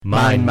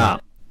Mind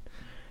map.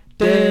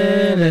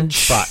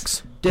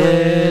 Facts.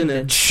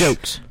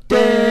 Jokes.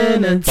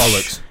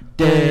 Bollocks.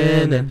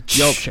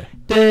 Yorkshire.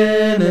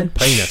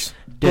 Penis.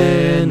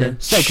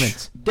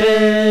 Segments.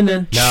 Now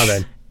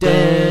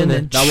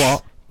then. Now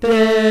what?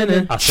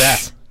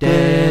 Assess.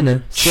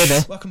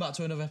 Skibby. Welcome back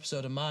to another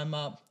episode of Mind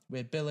Map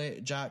with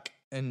Billy, Jack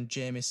and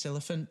Jamie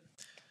Sillifant.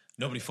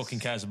 Nobody fucking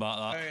cares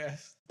about that. Oh,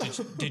 yes.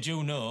 Did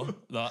you know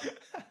that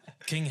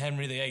King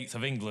Henry VIII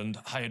of England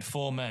hired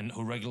 4 men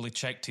who regularly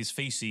checked his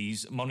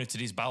faeces,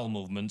 monitored his bowel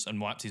movements and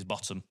wiped his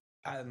bottom?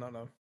 I did not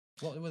know.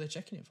 What were they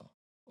checking it for?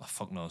 Oh,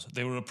 fuck knows.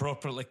 They were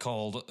appropriately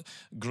called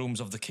grooms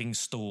of the king's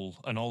stool,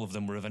 and all of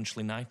them were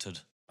eventually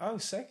knighted. Oh,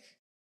 sick.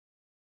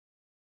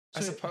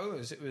 I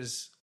suppose it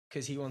was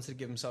because he wanted to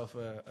give himself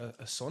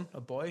a son,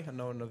 a boy, and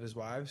no one of his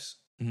wives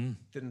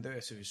didn't do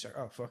it, so he was like,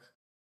 oh, fuck.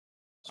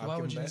 So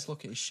why would you just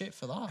look at his shit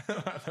for that?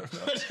 I don't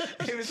know.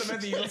 It was the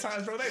medieval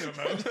times, bro. They don't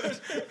know.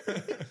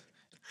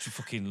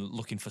 Fucking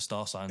looking for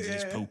star signs in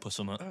his poop or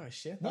something. Oh,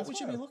 shit. What would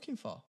you be looking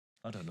for?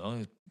 I don't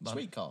know.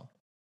 Sweet corn?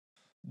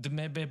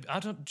 Maybe, I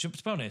don't, to be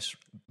honest,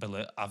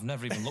 Billy, I've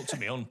never even looked at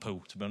my own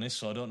poo, to be honest,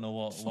 so I don't know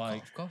what, why.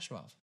 Of course you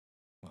have.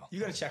 Well, you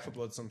got to check for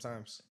blood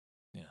sometimes.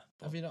 Yeah.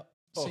 Have you not?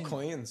 Or seen,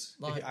 coins,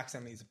 like, if you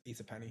accidentally eat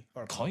a penny.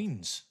 Or a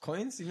coins?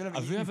 Coins?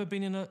 Have you ever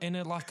been in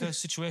a like a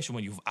situation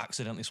where you've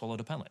accidentally swallowed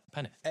a penny?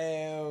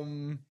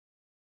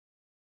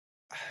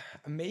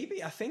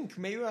 Maybe. I think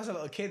maybe as a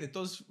little kid, it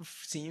does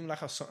seem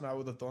like something I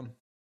would have done.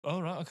 Oh,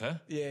 right, okay.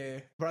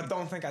 Yeah, but I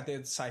don't think I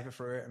did cipher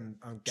through it and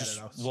get just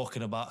it out.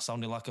 Walking about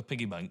sounding like a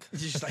piggy bank.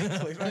 Just like,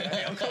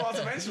 I'll come out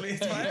eventually.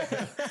 It's fine.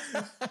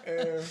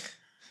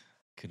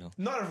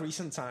 Not of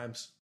recent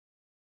times.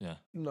 Yeah.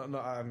 Not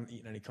I haven't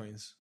eaten any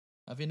coins.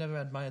 Have you never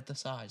admired the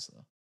size,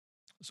 though?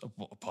 So,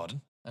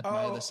 pardon?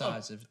 Admire the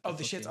size of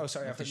the shit. Oh,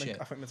 sorry. I think shit.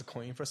 it was a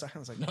coin for a second. I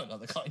was like, no, not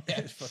the coin.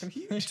 Yeah, it's fucking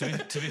huge.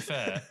 to be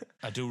fair,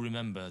 I do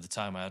remember the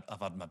time I've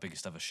had my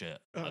biggest ever shit.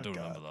 Oh, I do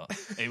remember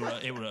that. It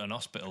were at an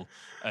hospital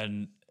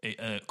and it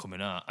hurt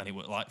coming out, and it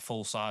was like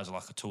full size,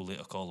 like a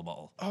 2-litre cola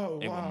bottle. Oh,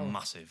 it wow. was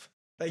massive.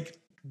 Like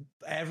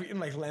everything,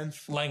 like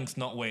length,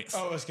 not width.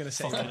 Oh, I was gonna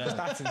say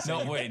that's insane.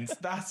 Not width.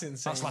 That's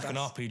insane. That's like an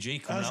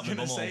RPG coming out. I was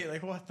gonna say,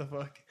 like, what the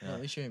fuck? Yeah. Well,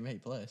 at least you ain't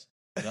make place.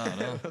 Yeah, I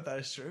know. That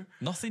is true.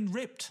 Nothing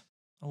ripped.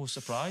 I was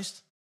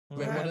surprised.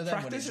 Wait, one of them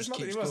practice is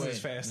not. It wasn't his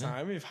first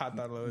time. We've had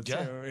that loads.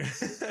 Yeah.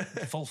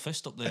 Full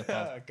fist up there,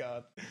 pal. Oh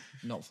god.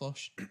 Not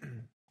flush.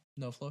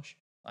 No flush.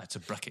 I had to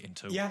break it in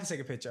two. You had to take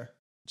a picture.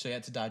 So you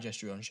had to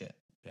digest your own shit.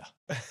 Yeah.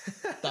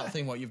 That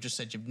thing what you've just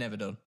said you've never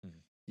done.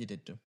 You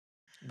did do.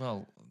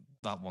 Well,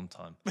 that one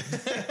time.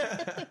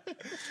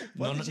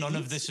 None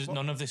of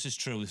this is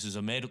true. This is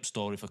a made up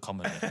story for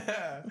comedy.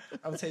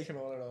 I'm taking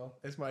all it all.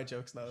 It's my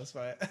jokes now. That's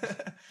right.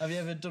 Have you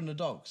ever done the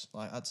dogs?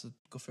 Like had to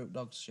go through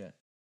dogs shit?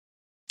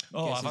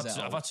 Oh, I've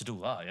had to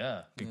do that,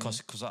 yeah,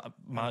 because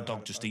my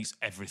dog just eats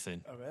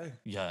everything. Oh really?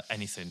 Yeah,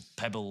 anything,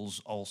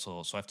 pebbles, all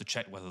sorts. So I have to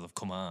check whether they've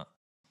come out.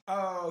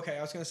 Oh, okay.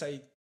 I was gonna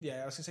say,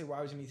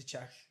 why would you need to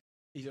check?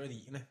 He's already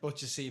eaten it, but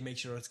just make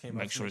sure it's came out.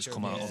 Make sure it's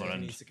come out other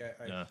end. Needs to get,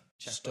 yeah,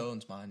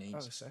 stones mine eats.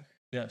 Oh, sick.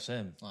 Yeah,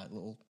 same. Like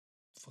little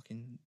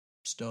fucking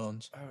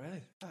stones. Oh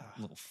really?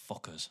 Little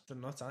fuckers. They're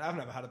nuts. I've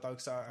never had a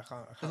dog, so I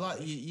can't. Like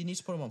you need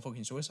to put them on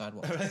fucking suicide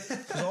watch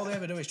because all they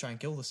ever do is try and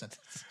kill the thing.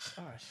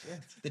 Oh shit!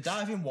 They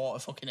dive in water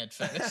fucking head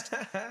first.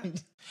 Do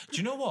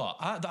you know what?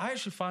 I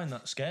actually find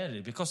that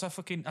scary because I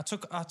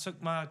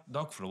took my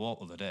dog for a walk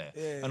the other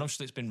day, and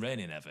obviously it's been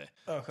raining heavy.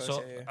 Oh, of course,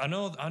 so yeah. I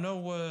know.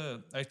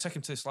 I take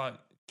him to this like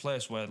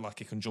place where like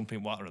he can jump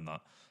in water and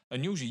that.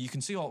 And usually you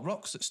can see all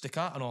rocks that stick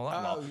out and all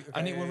that lot. Okay,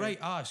 and it were right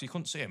high, so you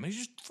couldn't see him. He's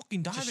just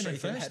fucking diving in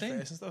first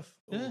and stuff.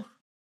 Yeah.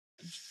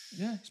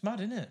 Yeah, it's mad,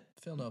 isn't it?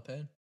 Feel no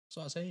pain. That's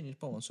what I'm saying. You just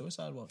put them on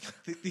suicide watch.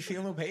 They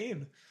feel no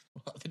pain.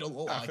 They don't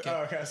look like it.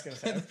 Oh, okay, I was going to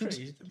say, I'm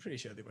pretty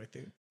sure they might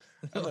do.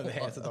 I've never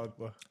hurt a dog,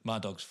 but... My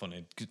dog's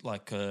funny.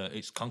 Like,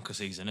 it's conker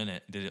season,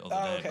 innit? He did it the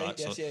other day. Okay. Right?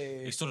 Yes, so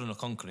yeah. he stood on a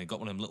conker and he got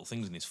one of them little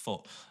things in his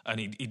foot. And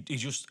he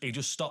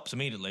just stops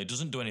immediately. He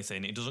doesn't do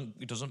anything. He doesn't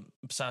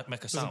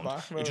make a sound.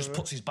 He just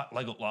puts his back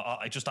leg up like that.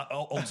 He just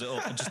holds it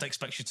up and just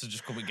expects you to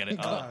just come and get it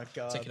out. Oh,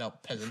 God. Take it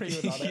out,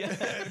 peasant. Yeah.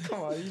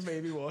 Come on, you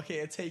made me walk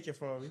here. Take it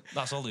for me.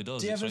 That's all he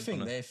does. Do you ever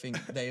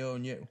think they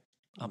own you?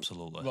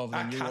 Absolutely. Rather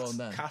than you own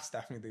them? Cats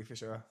definitely do, for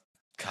sure.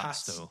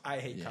 Cats do. I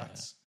hate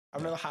cats.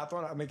 I've never had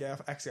one. My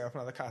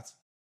ex-girlfriend had a cat.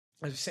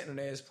 I was sitting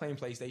there playing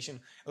PlayStation.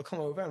 It'll come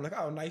over. I'm like,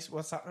 oh, nice.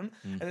 What's happening?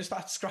 And it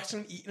starts scratching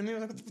and eating me. I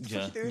was like, what the fuck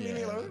are you doing? Leave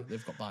me alone.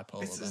 They've got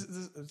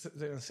bipolar.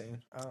 They're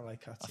insane. I don't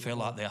like cats. I feel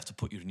like they have to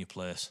put you in your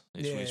place.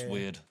 It's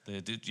weird. They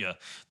did,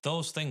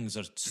 Those things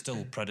are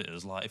still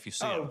predators. Like if you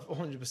see them,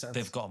 100%.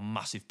 they've got a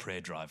massive prey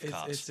drive.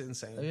 Cats. It's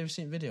insane. Have you ever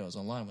seen videos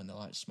online when they're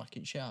like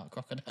smacking shit out of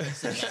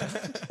crocodiles?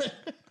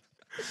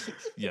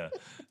 Yeah,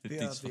 they've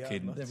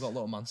got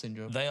little man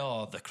syndrome. They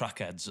are the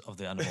crackheads of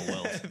the animal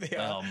world. they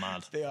are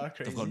mad. They are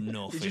crazy. They've got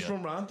no fear. They just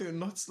run around doing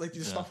nuts. Like,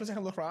 you just stop for a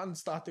second, look around and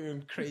start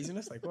doing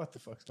craziness. Like, what the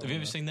fuck? Have you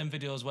ever seen them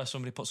videos where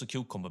somebody puts a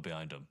cucumber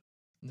behind them?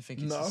 And they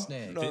think it's a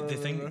snake.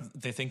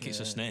 They think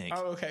it's a snake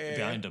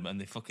behind them, and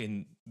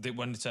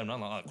when they turn around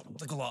like that,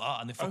 they go like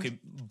that, and they fucking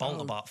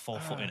bolt about 4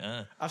 foot in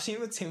air. I've seen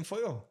it with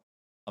tinfoil.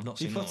 I've not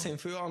seen that. You put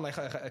tinfoil on like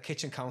a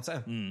kitchen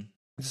counter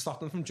to stop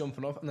them from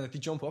jumping up, and then they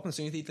jump up, and as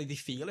soon as they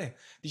feel it,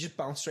 they just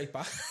bounce straight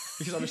back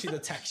because obviously the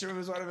texture of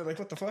it is whatever. Like,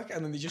 what the fuck?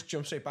 And then they just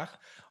jump straight back.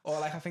 Or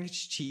like I think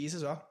it's cheese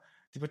as well.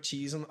 They put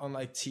cheese on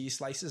like cheese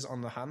slices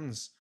on the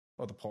hands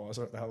or the paws,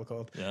 or what the hell they're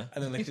called. Yeah.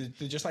 And then like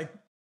they're just like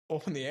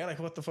up in the air, like,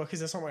 what the fuck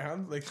is this on my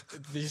hand? Like,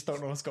 they just don't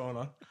know what's going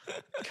on.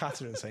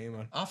 Cats are insane,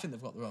 man. I think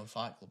they've got their own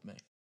fight club,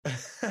 mate.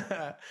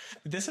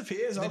 They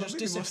disappear as well. They just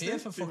disappear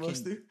for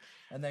fucking,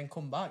 and then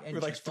come back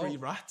with like 3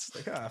 rats.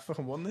 Like, I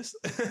fucking won this.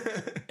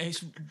 It's,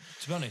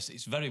 to be honest,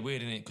 it's very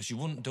weird, isn't it? Because you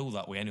wouldn't do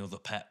that with any other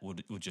pet,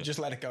 would you? Just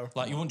let it go.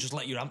 Like, you wouldn't just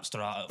let your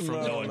hamster out at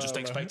front door and just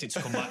expect it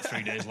to come back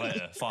 3 days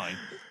later. Fine.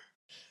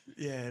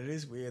 Yeah, it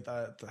is weird.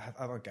 I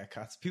don't get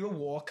cats. People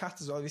walk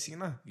cats as well. Have you seen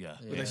that? Yeah.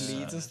 With like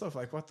leads and stuff.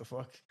 Like, what the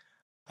fuck?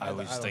 I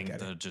always think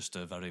they're just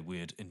a very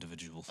weird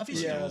individual. Have you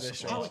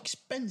seen how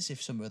expensive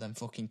some of them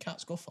fucking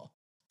cats go for?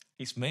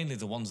 It's mainly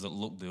the ones that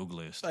look the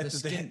ugliest. Like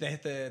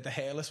the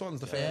hairless ones,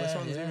 the fairless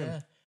ones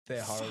even.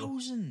 They're horrible.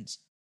 Thousands.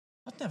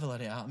 I'd never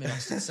let it out of my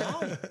bastard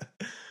side.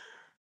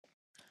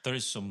 There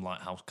is some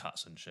like house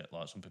cats and shit.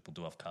 Like, some people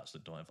do have cats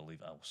that don't ever leave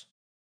the house.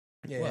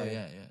 Yeah. Well,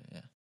 yeah.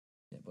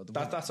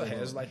 But that's what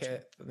hers like.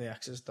 The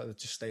exes that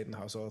just stayed in the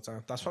house all the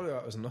time. That's probably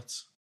what was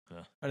nuts.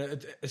 Yeah.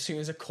 And as soon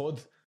as it could,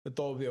 the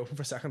door would be open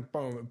for a second,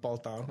 boom, it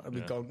bolt down, and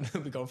we'd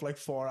go for like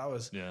 4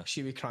 hours. Yeah.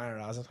 She'd be crying her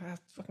ass off.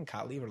 Fucking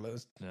cat, leave her alone.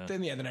 Yeah.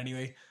 In the end,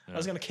 anyway, I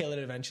was gonna kill it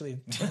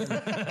eventually.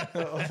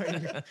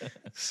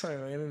 Sorry,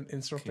 man,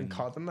 interrupting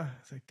cod and that.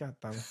 It's like, God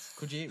damn it.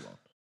 Could you eat one?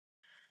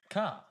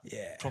 Cat?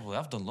 Yeah. Probably.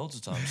 I've done loads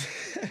of times.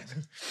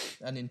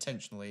 And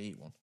intentionally eat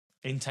one?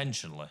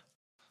 Intentionally?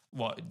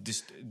 What?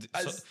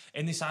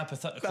 In this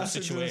hypothetical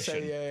situation?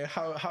 Say,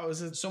 how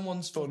is it?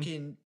 Someone's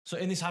fucking... So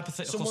in this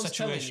hypothetical situation...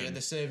 Someone's telling you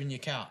they're serving your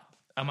cat.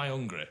 Am I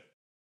hungry?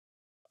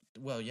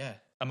 Well, yeah.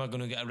 Am I going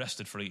to get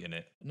arrested for eating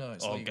it? No,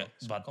 it's or legal.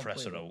 Get bad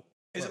press or out?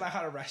 Is it like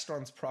how a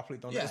restaurant's properly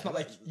done? Yeah, it's not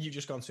like you've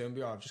just gone to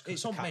and I've just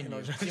it's on menu.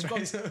 You've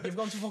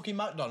gone to fucking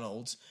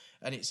McDonald's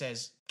and it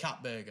says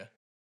cat burger.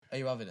 Are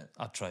you having it?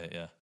 I'd try it,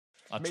 yeah.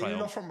 Maybe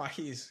not from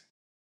Mackey's.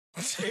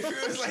 If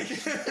it was like, you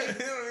know what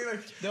I mean?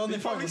 Like, the only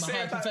point with my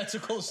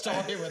hypothetical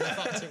story where the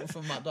fact it was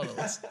from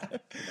McDonald's.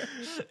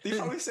 They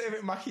probably save it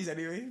at Mackey's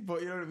anyway,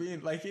 but you know what I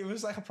mean? Like, it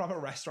was like a proper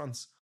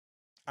restaurant.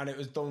 And it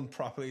was done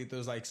properly.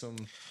 There's like some,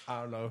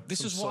 I don't know.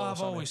 This is what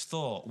I've always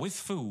thought. With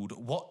food,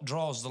 what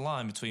draws the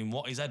line between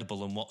what is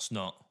edible and what's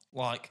not?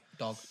 Like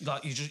dog.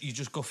 Like you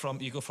just go from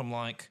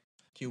like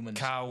humans,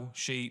 cow,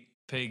 sheep,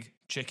 pig,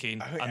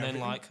 chicken, and then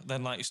like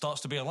it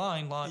starts to be a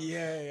line. Like,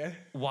 yeah.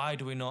 Why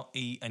do we not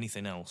eat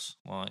anything else?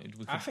 Like,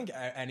 I think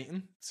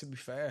anything. To be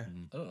fair,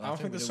 I don't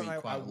think there's something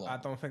I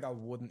don't think I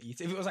wouldn't eat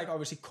if it was like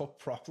obviously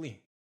cooked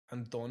properly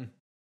and done.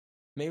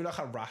 Maybe like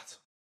a rat.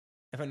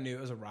 If I knew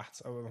it was a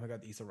rat, I wouldn't think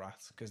I'd eat a rat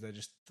because they're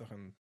just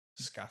fucking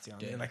scatty on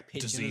me. And like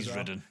pigeons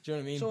disease-ridden. Do you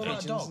know what I mean? So pigeons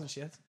like a dog and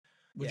shit.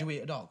 Would you eat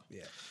a dog?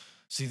 Yeah.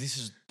 See, this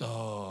is...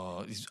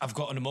 I've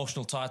got an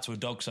emotional tie to a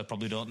dog, so I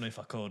probably don't know if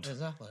I could.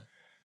 Exactly.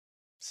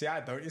 See,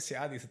 I don't. You see,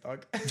 I'd eat a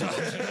dog.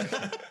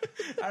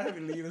 I'd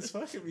be lean as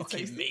fuck. It'd be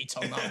fucking meat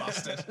on that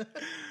bastard.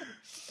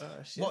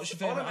 What's your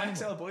favourite animal?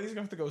 XL boys are going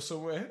to have to go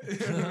somewhere.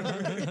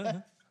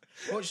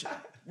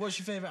 What's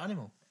your favourite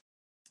animal?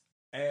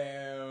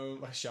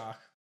 A shark,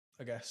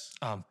 I guess.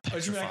 I'm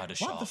petrified of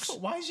sharks. What the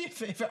fuck? Why is your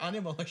favourite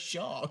animal a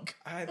shark?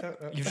 I don't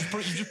know. You just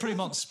put him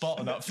on spot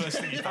on that first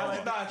thing you I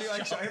like that. I do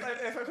like shark.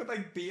 If I could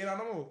like be an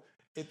animal,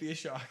 it'd be a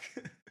shark.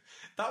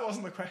 That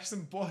wasn't the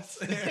question, but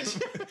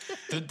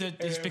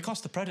it's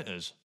because the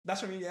predators.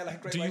 That's what I mean. Yeah,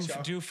 like great white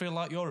shark. Do you feel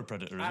like you're a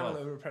predator as well? I'm a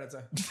little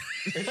predator.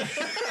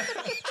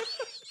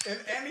 In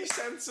any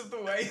sense of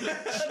the way.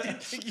 I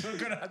didn't think you were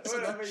going to answer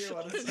whatever you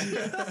want to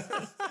say.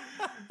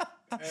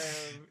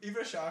 Either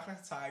a shark or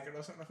a tiger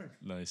or something. I think.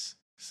 Nice.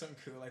 Something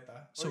cool like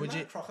that. So would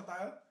you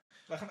crocodile?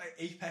 Like an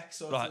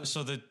apex or right,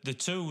 so the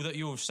two that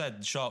you have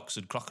said, sharks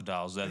and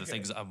crocodiles, they're the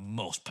things that I'm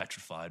most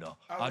petrified of.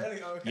 Oh,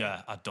 really? Okay.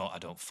 Yeah, I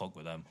don't fuck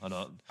with them. I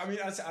mean,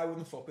 I'd say I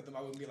wouldn't fuck with them.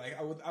 I wouldn't be like,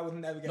 I would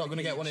never get. Not going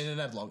to get one in an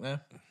headlock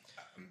now.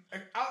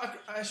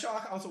 A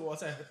shark out of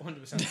water,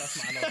 100%.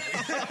 That's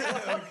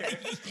my okay.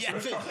 Yeah,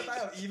 but a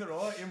crocodile, either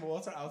or, in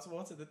water, out of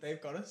water, that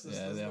they've got us.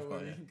 There's no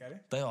way you can get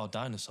it. They are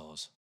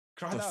dinosaurs.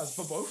 Crocodiles,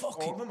 but both,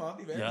 all of them,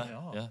 aren't they?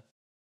 Yeah.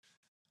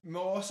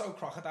 More so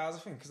crocodiles, I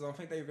think, because I don't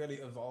think they really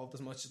evolved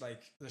as much as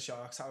like the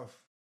sharks have.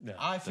 Yeah,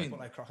 I think, but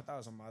like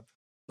crocodiles are mad.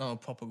 No,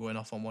 proper going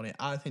off on one here.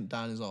 I think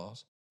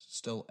dinosaurs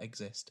still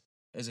exist,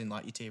 as in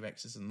like your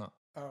T-Rexes and that.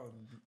 Oh,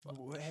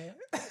 where?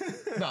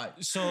 Right,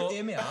 so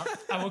hear me out.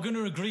 And we're going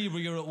to agree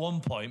with you at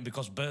one point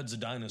because birds are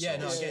dinosaurs. Yeah,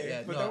 no, I get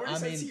yeah. But no, I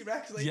mean,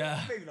 T-Rex, like,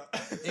 yeah. maybe not.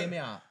 Hear me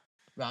out.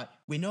 Right,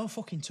 we know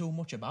fucking too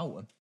much about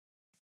them.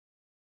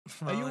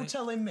 Right. Are you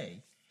telling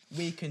me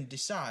we can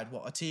decide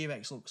what a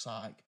T-Rex looks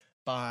like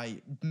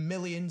by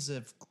millions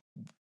of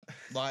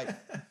like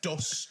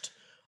dust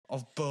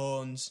of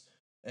bones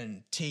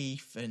and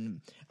teeth,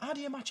 and how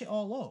do you match it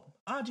all up?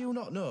 How do you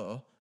not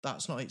know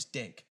That's not its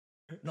dick,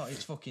 not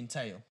its fucking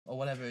tail, or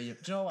whatever. Do you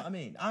know what I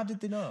mean? How did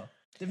they know?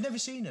 They've never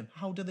seen him.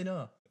 How do they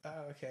know?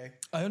 Oh, okay.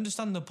 I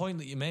understand the point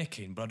that you're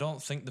making, but I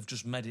don't think they've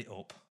just made it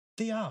up.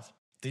 They have.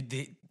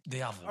 They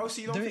haven't. Oh,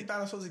 so you don't think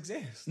dinosaurs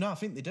exist? No, I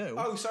think they do.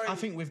 Oh, sorry. I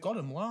think we've got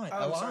them alive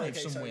Okay,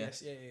 somewhere.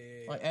 Yes.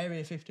 Yeah. Like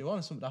Area 51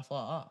 or something like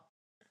that.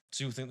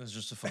 So you think there's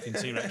just a fucking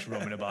T-Rex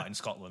roaming about in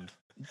Scotland?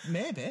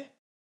 Maybe.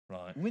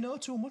 Right. We know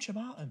too much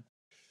about them.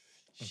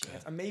 Okay.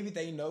 And maybe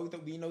they know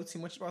that we know too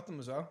much about them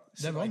as well.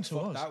 So They're on to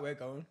fuck us. that, we're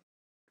going.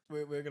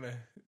 We're going to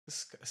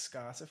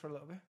scat it for a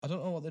little bit. I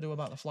don't know what they do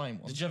about the flying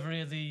ones. Did you ever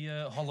hear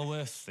the Hollow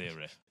Earth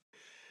theory?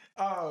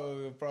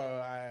 Oh,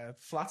 bro,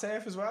 flat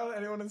Earth as well?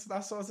 Anyone into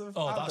that sort of?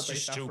 Oh, I'll that's debate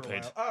just that for a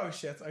stupid. while. Oh,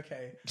 shit,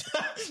 okay.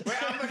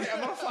 Wait,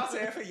 I'm on a flat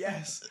Earther,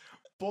 yes.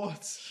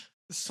 But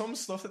some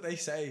stuff that they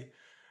say,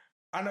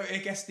 I know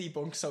it gets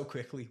debunked so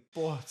quickly,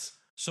 but...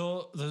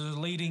 So there's a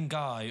leading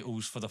guy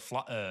who's for the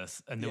flat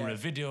Earth, and there were a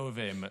video of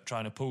him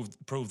trying to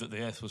prove that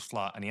the Earth was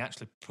flat, and he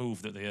actually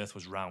proved that the Earth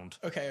was round.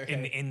 Okay.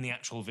 In the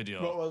actual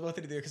video. What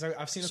did he do? Because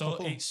I've seen a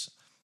couple...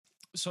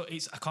 So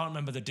it's I can't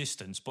remember the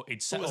distance, but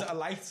it's set was up it a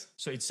light?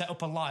 So he'd set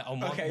up a light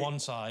on one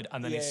side,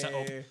 and then he'd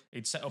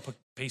set up a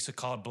piece of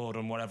cardboard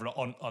and whatever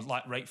on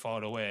like right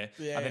far away,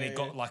 and then he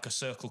got like a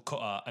circle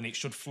cutter, and it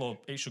should flow.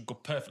 It should go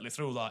perfectly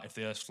through that if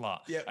the Earth's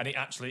flat. Yep. And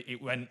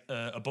it went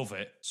above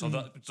it, so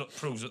that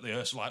proves that the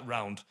Earth's like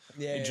round.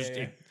 And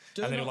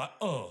then you're like,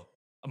 oh.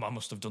 I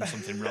must have done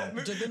something wrong.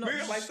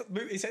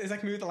 He said, it's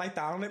like move the light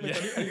down. And he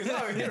goes,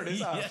 oh, here it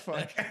is. Oh,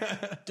 fuck.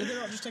 Did they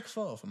not just take a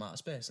photo from outer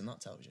space and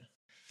that tells you?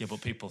 Yeah,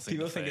 but people think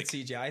it's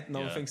CGI.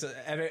 No one thinks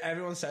that.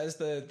 Everyone says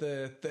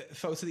the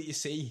photo that you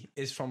see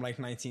is from like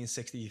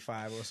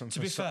 1965 or something. To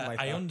be fair, like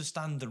I that.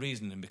 understand the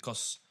reasoning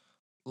because,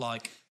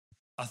 like,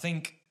 I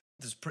think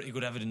there's pretty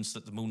good evidence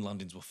that the moon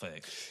landings were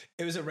fake.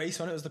 It was a race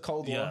when it was the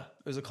Cold War. Yeah.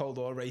 It was a Cold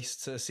War race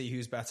to see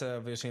who's better,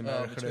 obviously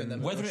America.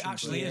 And whether it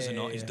actually is or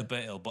not is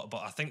debatable, but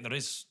I think there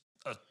is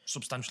a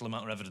substantial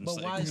amount of evidence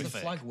that why it is could the be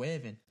fake. flag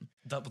waving?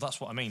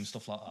 That's what I mean,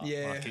 stuff like that.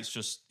 Yeah. Like, it's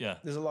just,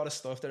 There's a lot of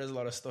stuff. There is a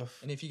lot of stuff.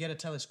 And if you get a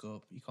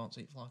telescope, you can't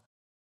see the flag.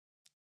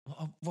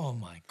 Oh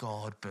my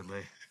God,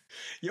 Billy.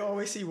 You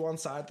always see one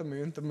side, the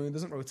moon. The moon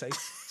doesn't rotate.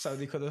 So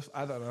they could have,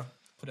 I don't know.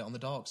 Put it on the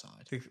dark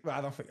side.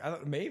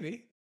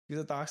 Maybe.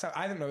 Because the dark side,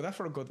 I didn't know that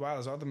for a good while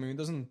as well. The moon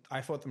doesn't,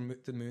 I thought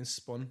the moon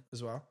spun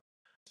as well.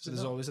 So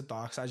there's always a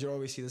dark side. You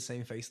always see the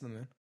same face in the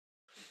moon,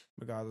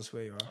 regardless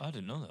where you are. I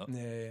didn't know that.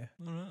 Yeah.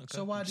 All right, okay.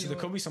 So why do there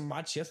could be some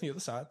mad shit on the other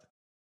side.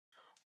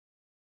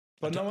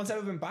 But no one's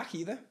ever been back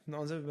either. No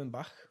one's ever been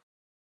back.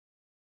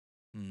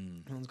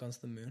 No one's gone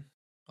to the moon.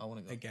 I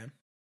want to go. Again.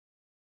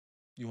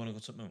 You want to go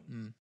to the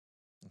moon?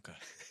 Okay.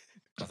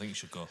 I think you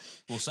should go.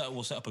 We'll set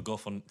up a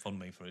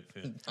GoFundMe for it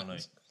for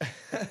tonight.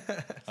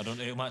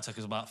 It might take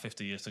us about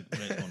 50 years to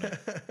raise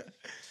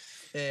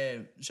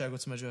money. Shall I go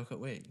to my joke at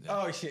week?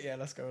 Oh shit, yeah,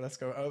 let's go.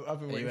 I've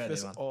been waiting for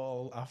this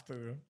all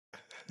afternoon.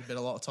 There's been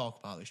a lot of talk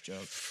about this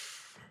joke.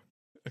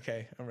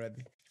 Okay, I'm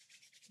ready.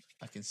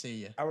 I can see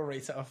you. I will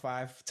rate it out of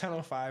 5. 10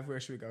 or 5, where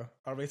should we go?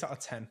 I'll rate it out of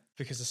 10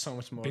 because there's so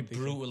much more. Be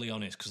brutally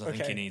honest, because I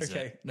think he needs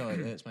it. No, it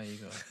hurts my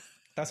ego.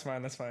 That's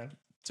fine.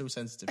 Too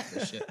sensitive for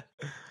this shit.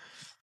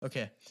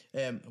 Okay.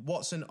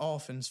 What's an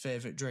orphan's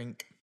favourite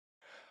drink?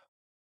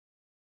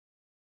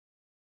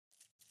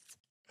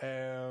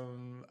 I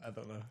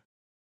don't know.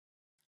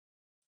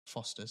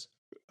 Foster's.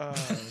 Oh,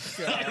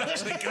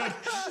 God.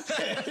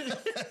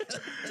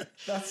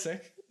 That's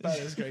sick. That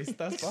is great.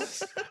 That's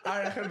boss.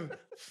 I reckon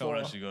 4.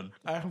 Actually good.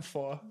 I reckon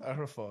 4. I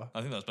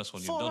think that's the best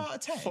one you've 4 done. out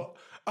of 10? 4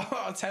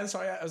 out of 10,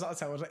 sorry. It was out of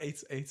 10. Was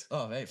it 8?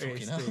 Oh, 8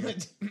 fucking hell.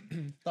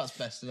 That's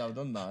best as I've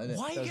done that, isn't it?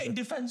 Why are you getting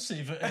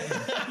defensive?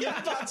 You're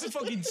about to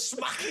fucking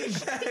smack him.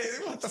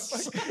 What the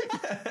fuck?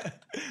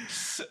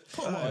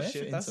 Put a lot of effort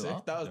into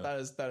that.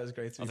 That is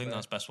great. I think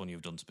that's the best one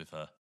you've done, to be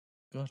fair.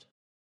 Good.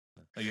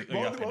 Are you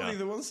What happy are now? the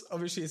other ones?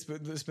 Obviously, it's been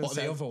What are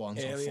said the other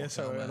ones? earlier,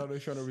 so I don't know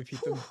if you want to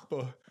repeat them.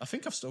 But I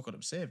think I've still got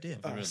them saved here.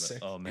 Really? sick.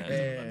 Oh,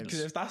 man. because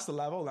if that's the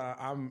level, then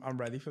I'm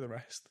ready for the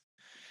rest.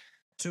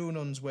 2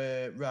 nuns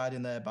were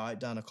riding their bike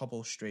down a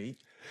cobble street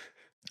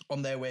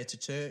on their way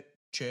to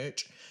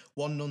church.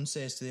 One nun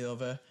says to the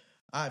other,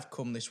 "I've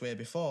come this way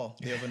before."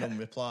 The other nun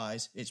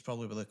replies, "It's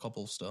probably with a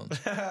cobblestone."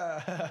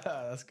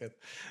 That's good.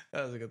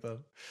 That was a good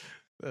one.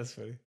 That's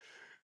funny.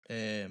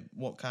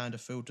 What kind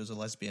of food does a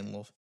lesbian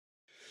love?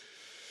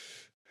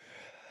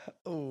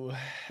 Oh,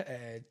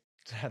 I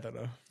don't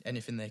know.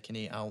 Anything they can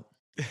eat out.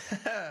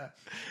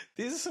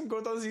 These are some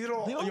good ones. These are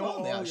all They all yours.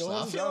 are, they actually.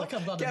 I feel like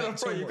I've had a Get bit up,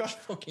 bro. too You've much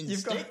got fucking you've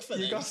stick got for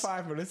you got these.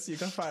 5 minutes. You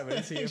got 5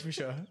 minutes here for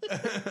sure.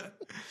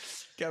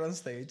 Get on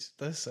stage.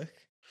 That's sick.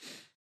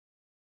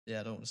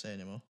 Yeah, I don't want to say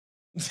anymore.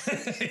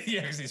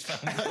 Yeah, because he's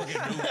found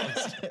fucking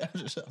robots. I'm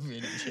just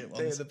reading shit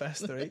They're ones. the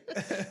best 3.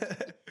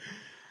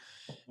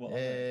 What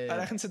I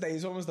reckon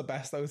today's one was the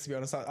best, though, to be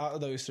honest. Out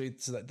of those 3,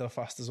 the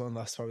fastest one,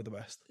 that's probably the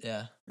best.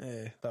 Yeah.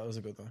 Yeah, that was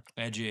a good one.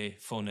 Edgy,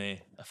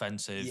 funny,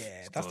 offensive.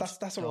 Yeah, It's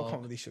that's what all Dog.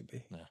 comedy should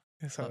be. Yeah.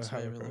 That's how That's it how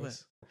you love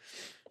goes.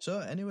 So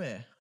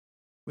anyway,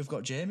 We've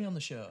got Jamie on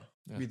the show.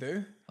 Yeah. We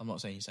do. I'm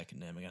not saying your second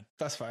name again.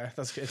 That's fair.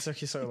 That's good. It took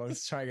you so long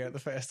to try and get it the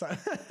first time.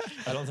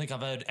 I don't think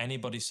I've heard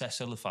anybody say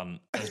Sillifant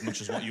as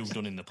much as what you've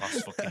done in the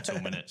past fucking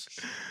 2 minutes.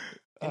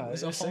 It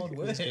was a hard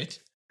word.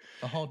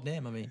 A hard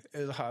name, I mean. It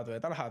was a hard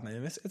word. Not a hard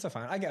name. It's a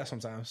fine. I get it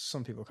sometimes.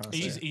 Some people can't say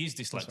it. He's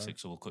dyslexic,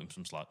 so we'll cut him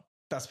some slack.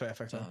 That's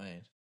perfect. Do you know what I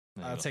mean?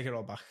 I'll take it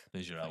all back.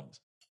 There's your out.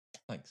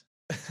 Thanks.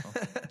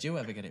 Do you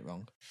ever get it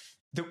wrong?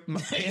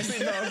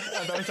 Personally, no.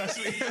 I don't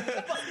actually.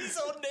 His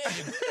own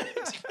name.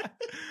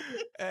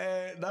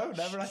 No,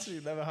 never actually.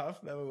 Never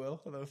have. Never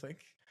will. I don't think.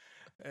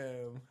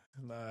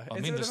 Nah. I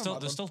mean, there's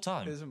still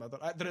time.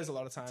 There is a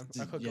lot of time.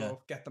 I could Yeah.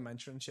 go get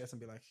dementia and shit and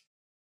be like,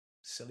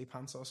 silly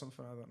pants or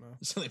something. I don't know.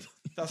 Silly.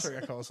 That's what I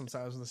get called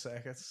sometimes in the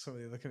circuit. Some of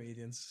the other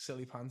comedians,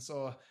 silly pants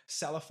or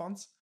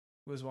Sillifant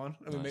was one.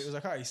 I mean, Nice. mate was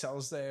like, oh, he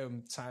sells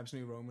Times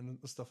New Roman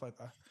and stuff like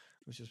that,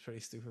 which is pretty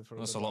stupid for.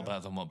 That's a lot better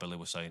than what Billy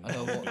was saying. I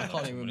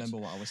can't even remember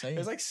what I was saying. It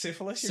was like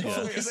syphilis. You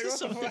know? It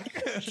was like, what the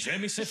fuck?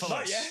 Jamie Sillifant.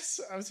 Not yes.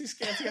 I was too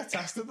scared to get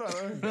tested.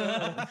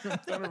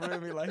 Don't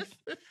ruin my life.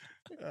 Oh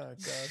god.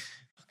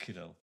 Fucking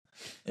hell.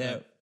 Yeah.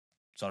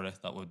 Sorry,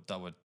 that would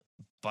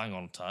bang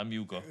on time.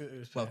 You go. It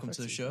was Welcome perfect.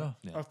 to the show.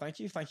 Yeah. Oh, thank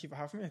you for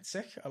having me. It's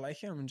sick. I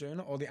like it. I'm enjoying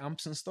it. All the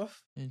amps and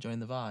stuff. You enjoying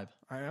the vibe?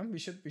 I am. We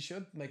should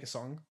make a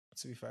song.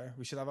 To be fair,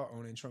 we should have our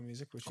own intro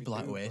music, which I'll we be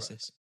like do, but-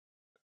 Oasis.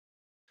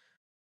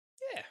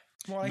 Yeah,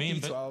 more like Me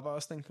and E12. I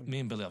was thinking. Me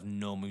and Billy have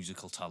no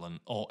musical talent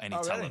or any Oh,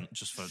 really? talent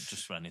just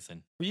for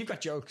anything. Well, you've got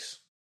jokes.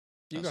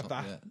 You That's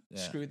got not- that yeah.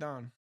 screwed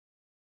down.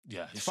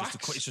 Yeah, it's Facts.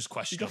 just You got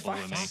questionable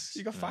with me. facts.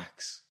 You got Yeah.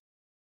 facts.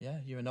 Yeah,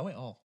 you're a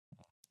know-it-all.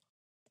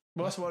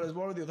 What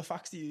are the other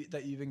facts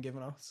that you've been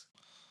giving out?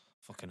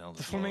 Fucking hell. The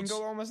there's flamingo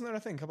loads. one, wasn't there? I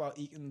think about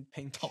eating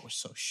pink. That was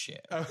so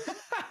shit. Oh.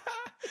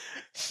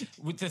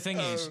 The thing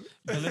is,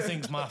 Billy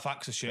thinks my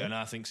facts are shit and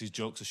I think his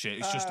jokes are shit.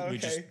 It's just we okay.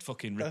 just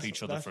fucking rip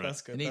each other for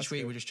That's it. good. And each that's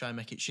week good. we just try and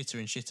make it shitter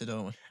and shitter,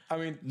 don't we? I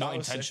mean, Not that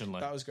was sick.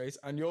 intentionally. That was great,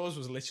 and yours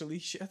was literally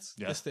shit.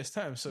 Yeah. This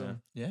time, so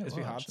Yeah, it's well,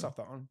 be hard to actually. top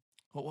that one.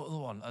 What other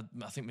one?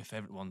 I think my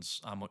favourite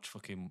one's how much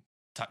fucking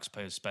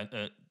taxpayers spent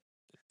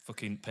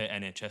fucking pay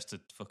NHS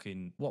to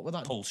fucking What were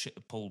that?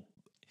 pull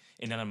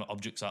inanimate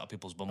objects out of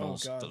people's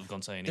bumholes God. that have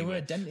gone saying There were a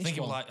anyway. dentist I think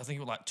it was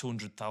one. like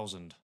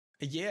 200,000.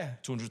 A year.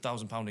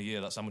 £200,000 a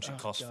year. That's how much it Oh,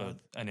 costs God.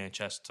 for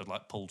NHS to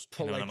like pull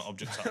Pull, inanimate like-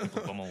 objects out of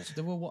people's bumholes.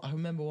 There were. I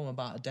remember one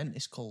about a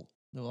dentist cult.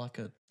 They were like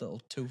a little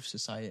tooth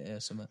society or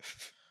something.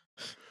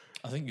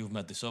 I think you've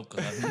made this up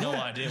because I have no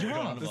idea what you're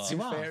on The about. two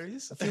You are.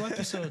 fairies. A few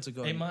episodes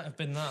ago, It might have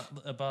been that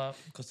about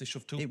because they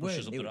shoved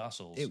toothbrushes up their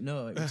assholes.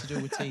 No, it was to do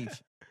with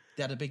teeth.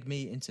 They had a big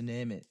meeting to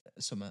name it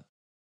something.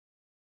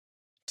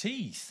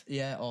 Teeth.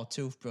 Yeah, or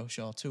toothbrush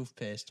or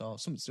toothpaste or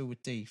something to do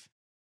with teeth.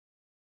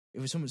 It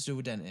was something to do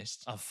with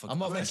dentists. I've forgot. I'm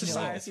not I've making it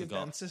up. Society of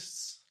forgot.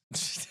 Dentists.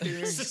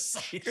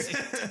 Society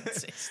of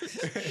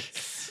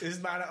Dentists.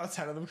 There's 9 out of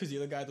 10 of them because the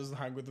other guy doesn't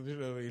hang with them. You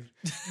know what I mean?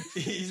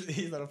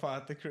 he's not a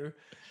part of the crew.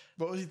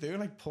 What was he doing?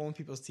 Like pulling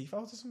people's teeth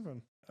out or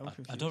something?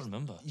 I don't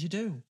remember. You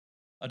do.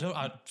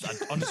 I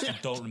honestly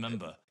don't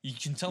remember. You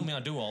can tell me I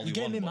do all You you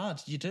get want. me but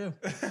mad. You do.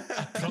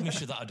 I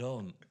promise you that I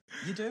don't.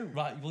 You do.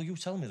 Right, well, you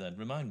tell me then.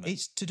 Remind me.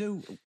 It's to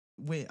do.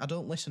 Wait, I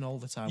don't listen all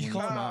the time. You when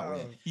can't- come out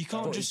with it. You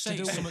can't But just it's to say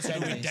do with something to do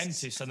with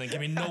dentists. dentists and then give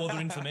me no other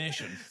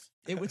information.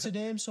 It was to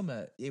name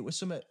something. It was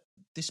something.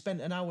 They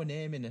spent an hour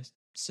naming a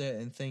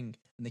certain thing,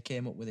 and they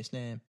came up with this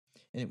name,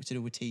 and it was to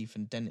do with teeth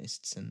and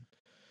dentists and.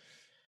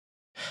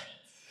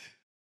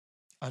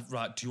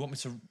 Right, do you want me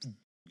to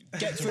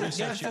Get through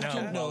research it now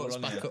fucking while we're notes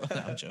on back here? up.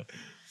 No, I'm joking.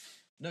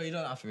 No, you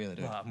don't have to really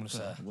do it. Right, I'm gonna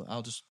say. Well,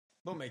 I'll just.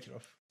 Don't make it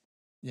up.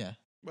 Yeah.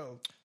 Well,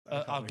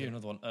 I'll give you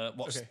another one.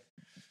 What's Okay.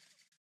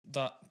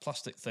 that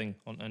plastic thing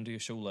on the end of your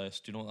shoelace?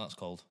 Do you know what that's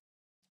called?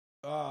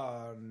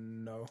 Oh,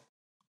 no.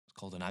 It's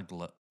called an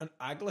aglet. An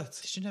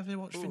aglet? Did you never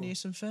watch Ooh.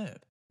 Phineas and Ferb?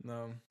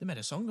 No. They made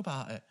a song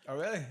about it. Oh,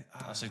 really?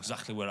 That's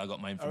exactly where I got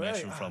my Oh, really?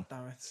 information from.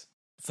 Damn it.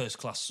 First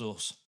class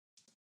source.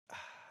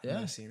 Yeah.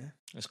 Never seen it.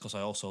 It's because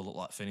I also look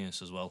like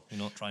Phineas as well. You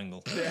know,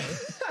 triangle. Yeah.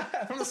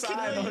 From the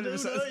side, hell you do,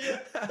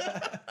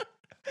 100%.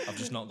 I've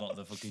just not got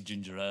the fucking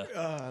ginger hair.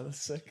 Oh,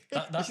 that's sick.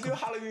 That you should do a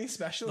could- Halloween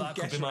special. that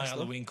get could be my dressed up.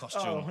 Halloween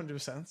costume. Oh,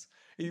 100%.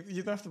 You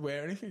don't have to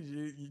wear anything.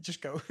 You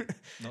just go.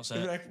 That's You'd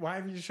be it. like, why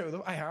haven't you showed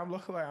up? I am.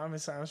 Look who I am.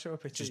 I'll show a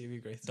picture. You'd be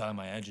great. Dye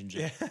my hair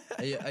ginger.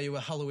 Yeah. Are you a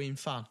Halloween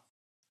fan?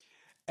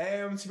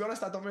 To be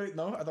honest, I don't really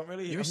know. I don't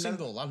really. You're a I've never-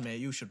 single lad, mate.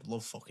 You should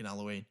love fucking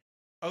Halloween.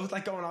 I was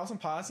like going out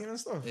and partying and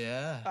stuff.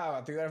 Yeah. Oh,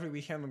 I do that every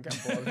weekend. I'm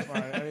getting bored.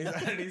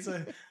 I need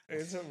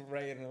to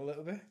rein in a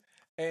little bit.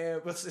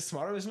 But it's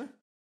tomorrow, isn't it?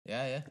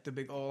 Yeah. The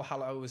big All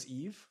Hallows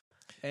Eve.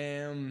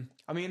 I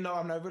mean, no,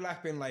 I've never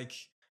like been like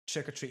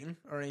trick or treating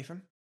or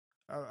anything.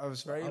 I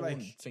was very I like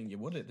wouldn't think you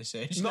would at this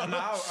age. not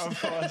now,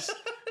 of course.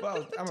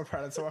 Well, I'm a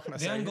predator. What can I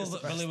The say? angle It's the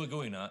that Billy best. were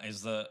going at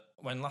is that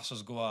when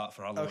lasses go out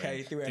for Halloween,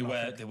 Okay, they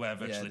wear they wear Yeah,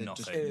 virtually they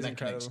nothing. just It is make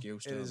incredible. an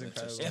excuse. It don't is they, to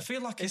incredible. I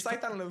feel like It's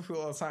like that in Liverpool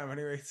all the time.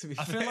 Anyway, to be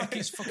I fair. feel like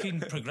it's fucking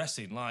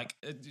progressing. Like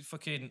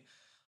fucking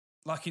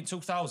like in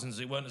 2000s,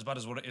 it weren't as bad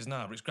as what it is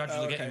now, but it's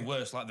gradually getting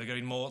worse. Like they're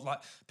getting more, like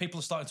people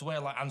are starting to wear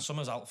like Ann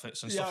Summers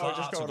outfits and stuff like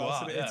that to go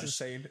out. It's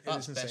insane.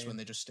 That's best when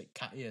they just stick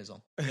cat ears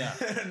on. Yeah,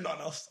 nothing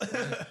else.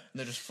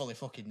 They're just fully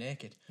fucking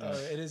naked. Oh,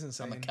 it is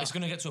insane. It's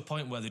going to get to a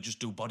point where they just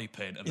do body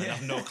paint and then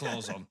have no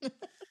clothes on.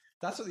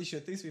 That's what they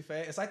should do, to be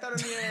fair. It's like that in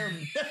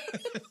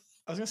the...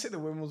 I was going to say the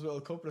Women's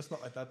World Cup, but it's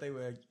not like that. They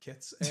wear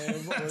kits.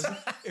 What was it?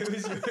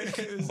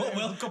 It was what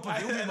World Cup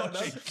have you been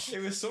watching?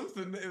 It was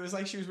something. It was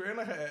like she was wearing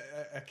like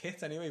a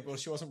kit anyway, but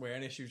she wasn't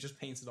wearing it. She was just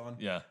painted on.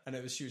 Yeah.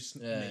 And she was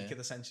naked,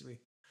 essentially.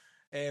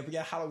 But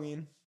yeah,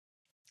 Halloween.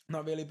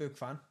 Not really a big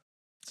fan,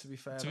 to be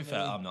fair.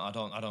 I'm not.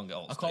 I don't get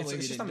all I can't believe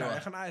It's you just didn't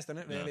Americanized, isn't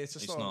it, really? Yeah, it's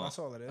just it's not. that's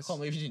all it I is. can't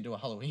believe you didn't do a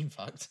Halloween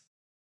fact.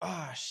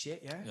 Ah,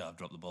 shit, yeah. Yeah, I've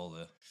dropped the ball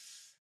there.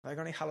 Like,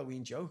 any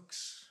Halloween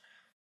jokes?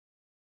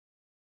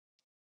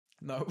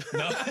 No. What's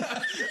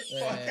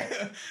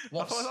I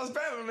thought I was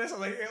better than this.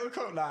 I'm like, it'll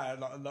come. Nah,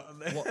 not.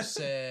 what's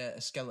a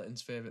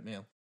skeleton's favourite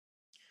meal?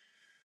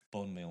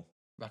 Bone meal.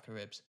 Rack of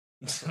ribs.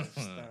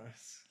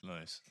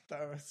 Nice.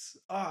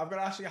 Oh, I've got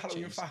to ask you a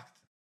Halloween fact.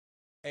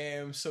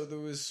 So there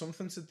was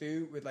something to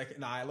do with like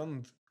an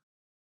island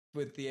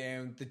with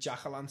the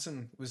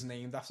jack-o'-lantern was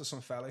named after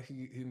some fella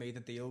who made a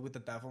deal with the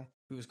devil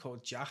who was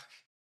called Jack,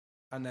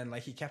 and then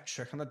like he kept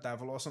tricking the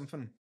devil or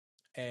something,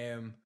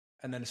 and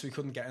then so he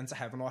couldn't get into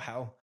heaven or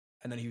hell,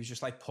 and then he was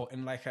just like put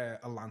in like a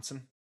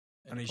lantern,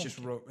 and he's just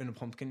in a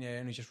pumpkin,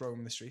 and he's just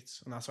roaming the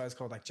streets, and that's why it's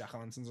called like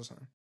jack-o'-lanterns or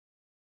something.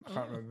 I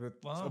can't remember.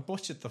 Wow. I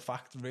butchered the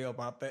fact real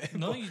bad there.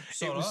 No, you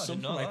saw it was that.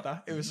 something like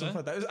that. It was something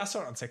like that. I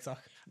saw it on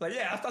TikTok. Like,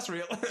 yeah, that's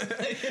real.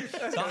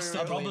 That's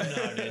the problem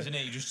nowadays, isn't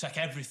it? You just take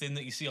everything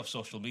that you see off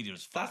social media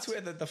as fact. That's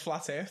where the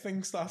flat earth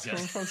thing starts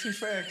coming from, to be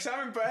fair. Because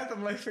I'm in bed,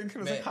 I'm like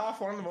thinking, it's like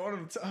 1:30 in the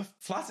morning.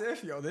 Flat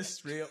earth, yo, this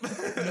is real.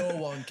 No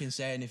one can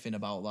say anything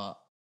about that.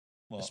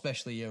 What?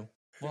 Especially you.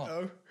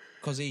 What?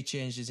 Because he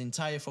changed his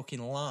entire fucking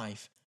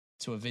life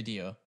to a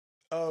video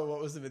Oh,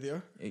 what was the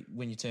video?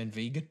 when you turned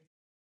vegan.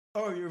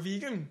 Oh, you're a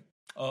vegan?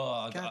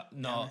 Oh, God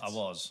I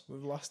was.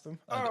 We've lost him.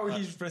 I-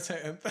 He's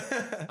returned.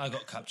 I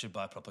got captured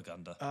by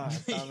propaganda. Ah,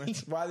 damn it.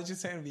 Why did you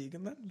turn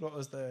vegan then? What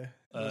was the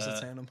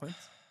turning point?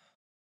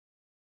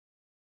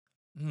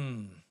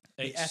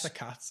 He ate a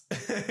cat.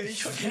 He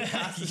cooked a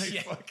cat.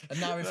 Yeah. Fuck. And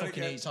now he Not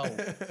fucking again. eats whole.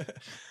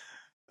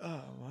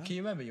 Oh, man. Can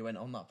you remember you went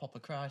on that proper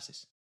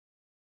crisis?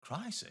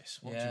 Crisis?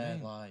 What do yeah, you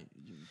mean? like...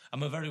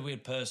 I'm a very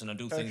weird person. I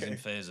do things Okay. in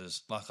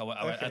phases. Like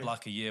I had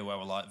like a year where I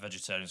were like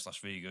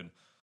vegetarian/vegan.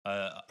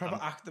 Proper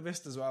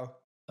activist as well.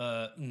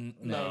 No, you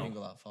No. didn't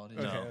go that far, did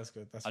you? Okay, No. that's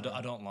good. That's I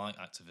fine. don't like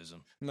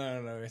activism.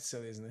 No, it's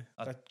silly, isn't it?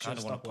 I That kind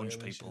of just want stop to punch oil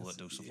and people shit.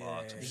 that do stuff Yeah.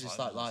 like that. It's just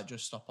like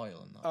just stop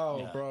oil and that. Oh,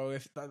 Yeah. bro,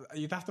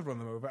 you'd have to run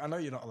them over. I know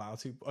you're not allowed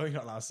to. You're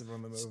not allowed to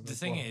run them over. The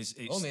thing but- is,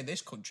 Only in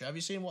this country. Have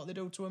you seen what they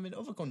do to them in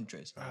other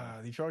countries?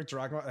 you probably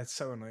drag them out. That's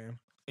so annoying.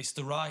 it's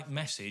the right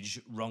message,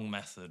 wrong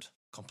method.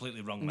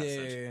 Completely wrong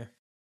method. Yeah.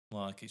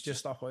 Like it's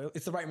Just stop oil.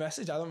 It's the right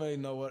message. I don't really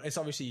know what. It's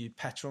obviously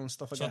petrol and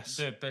stuff, I So guess.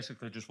 they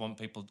basically just want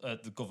people,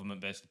 the government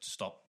basically, to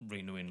stop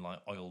renewing like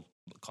oil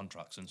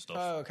contracts and stuff.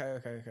 Oh,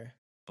 okay.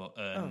 But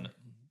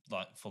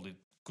like fully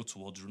go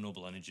towards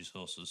renewable energy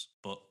sources.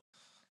 But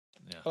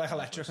yeah, Like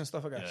electric and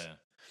stuff, I guess.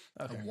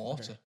 Yeah. Okay, And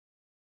water. okay.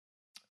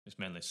 It's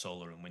mainly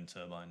solar and wind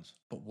turbines.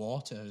 But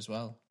water as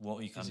well.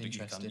 Water you can It's do.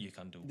 interesting. You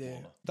can do Yeah.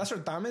 water. That's what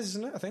a dam is,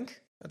 isn't it? I think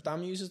a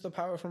dam uses the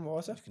power from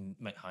water. You can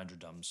make hydro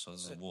dams, so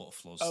as the water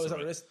flows. Oh, is through that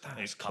what it is? It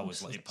That's powers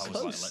close. like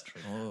Close.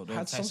 electric. Oh, I had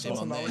don't some test him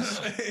sort of on this.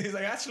 knowledge. He's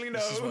like, actually, no.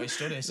 This is what he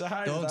studies. It's a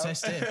hydro Don't dam.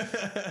 test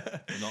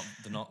him.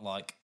 They're not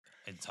like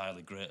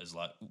entirely great as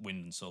like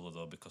wind and solar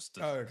though, because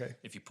Oh, okay.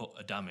 if you put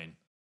a dam in,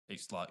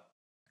 it's like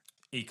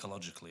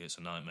ecologically it's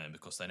a nightmare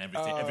because then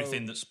Oh.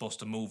 everything that's supposed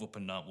to move up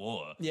and down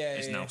water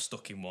is now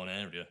stuck in one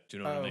area. Do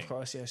you know what I Oh, mean? of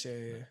course, yes,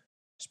 yeah.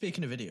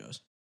 Speaking of videos,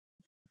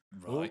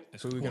 Right.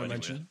 This who could we go gonna anywhere.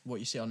 mention? what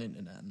you see on the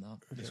internet and that.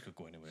 This could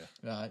go anywhere.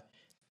 Right.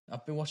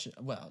 I've been watching,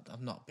 well,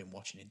 I've not been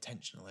watching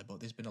intentionally, but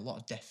there's been a lot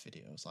of death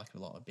videos, like a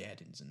lot of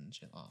beheadings and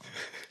shit like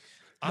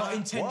that. Not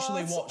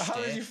intentionally What? watched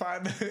How it. did you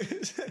find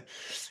those?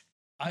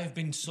 I have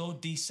been so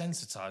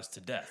desensitized to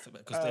death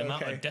because the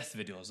amount of death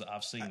videos that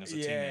I've seen as a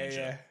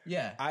teenager.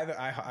 Yeah.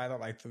 I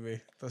don't like them.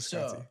 They're So,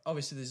 scratchy.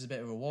 obviously, there's a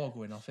bit of a war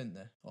going off, isn't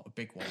there? Or a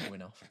big war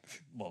going off.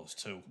 Well, there's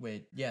two.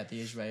 With, the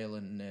Israel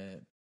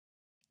and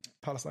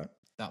Palestine.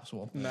 that's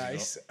one.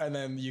 Nice. And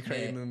then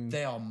Ukraine and...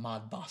 They are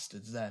mad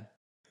bastards, them.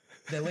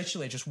 They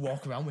literally just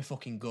walk around with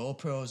fucking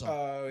GoPros on.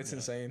 Oh, it's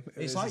insane.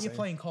 It's like you're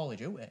playing Call of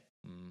Duty.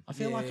 I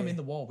feel like I'm in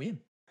the war with him.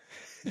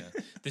 Yeah,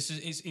 this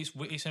is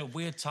it's a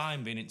weird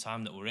time being in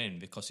time that we're in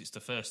because it's the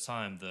first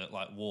time that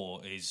like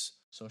war is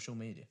Social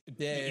media.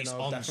 it's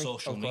on definitely.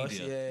 social Of course,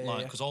 media, yeah.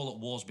 because all the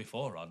wars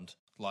beforehand,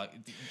 like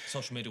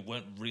social media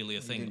weren't really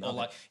a thing, or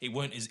like it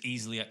weren't as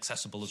easily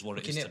accessible as what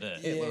it is today.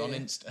 Hitler on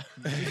Insta.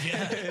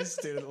 It's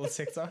doing a little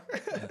TikTok.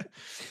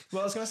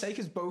 Well, I was going to say,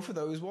 because both of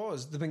those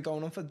wars, they've been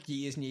going on for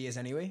years and years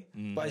anyway.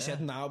 But I said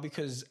now,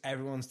 because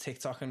everyone's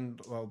TikTok and,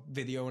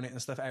 videoing it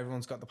and stuff,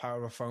 everyone's got the power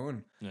of a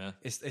phone. Yeah,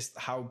 It's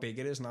how big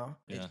it is now.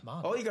 yeah. It's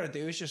mad. All you got to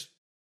do is just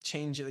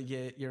change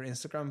your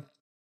Instagram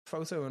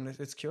photo and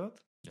it's cured.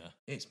 Yeah.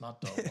 It's mad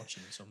though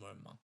watching somewhere,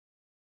 man.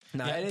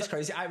 No, it is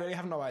crazy. I really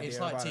have no idea. It's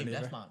like about team it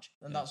either. deathmatch,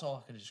 and that's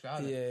all I can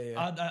describe it.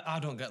 Yeah. I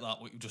don't get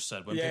that, what you just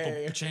said. When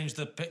people change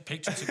the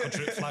picture to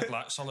Confederate flag,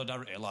 like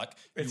solidarity, like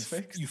It's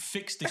fixed. You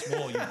fixed this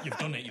war, you've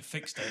done it, you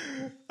fixed it.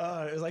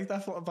 It was like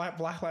that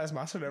Black Lives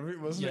Matter and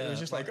everything, wasn't it? It was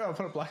just like,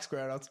 put a black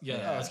square out.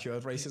 Yeah. Oh, it's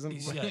cured racism.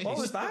 Yeah, What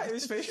was that? It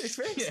was fixed. It's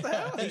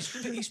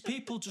fixed. It's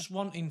people just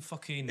wanting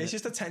fucking... It's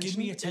just attention. Give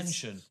me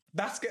attention.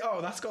 That's got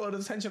a lot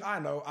of attention. I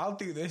know. I'll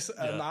do this,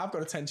 and I've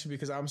got attention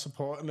because I'm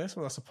supporting this.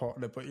 Well, not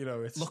supporting it, but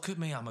it's... Look at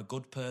me, I'm a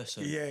good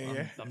person.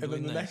 Yeah. I'm And then the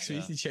doing next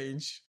this, week you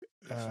change.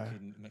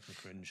 fucking make me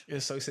cringe.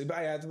 It's so silly.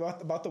 But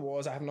about the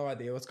wars, I have no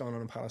idea what's going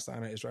on in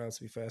Palestine and Israel,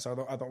 to be fair.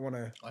 So I don't want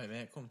to... Oh,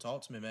 mate, come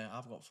talk to me, mate.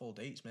 I've got full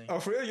dates, mate. Oh,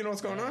 for real? You know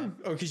what's going on?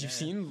 Oh, because you've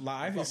seen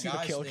live, you've seen the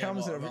kill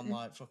cams and everything. On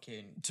like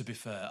fucking To be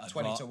fair,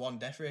 20 to 1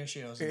 death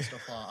ratios and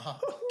stuff like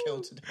that.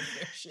 Kill to death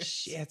ratios.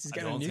 Shit, it's I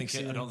getting don't nukes.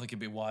 think it'd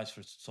be wise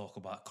for us to talk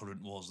about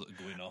current wars that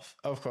are going off.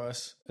 Of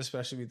course,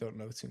 especially we don't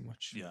know too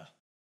much. Yeah.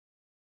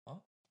 What?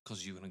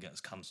 Because you're going to get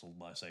us cancelled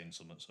by saying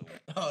something. So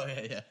Oh,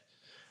 yeah.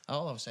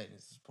 All I'm saying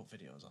is put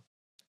videos on.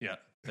 yeah,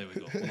 there we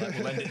go.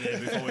 We'll end it there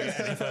before we get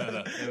any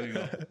further. There we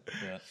go.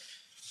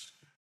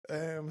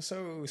 Yeah.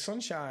 So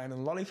sunshine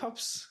and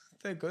lollipops,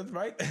 they're good,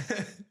 right?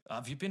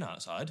 Have you been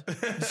outside?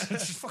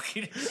 it's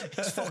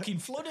fucking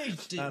flooding.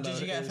 Did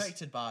you get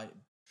affected by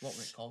what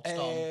was it called?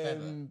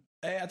 Storm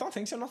I don't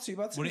think so. Not too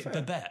bad. Were it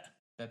Babette?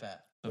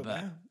 Babette.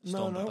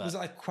 No. Was it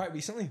like quite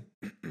recently?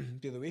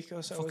 The other week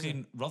or so?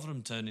 Fucking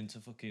Rotherham turned into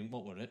fucking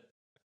what were it?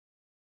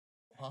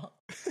 What?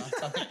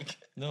 I think.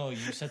 No, you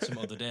said something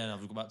the other day, and I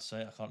was about to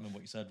say it. I can't remember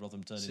what you said.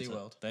 Rotherham turned into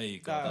SeaWorld. There you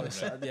go.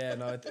 Yeah,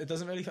 no, it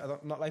doesn't really.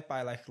 Not like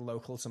by like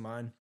local to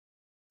mine.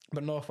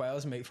 But North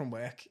Wales, mate from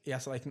work, he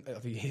has to like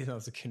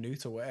it's a canoe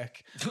to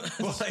work.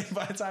 But like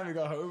by the time we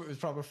got home, it was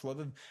proper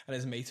flooded, and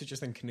his mates were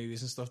just in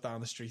canoes and stuff down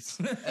the streets.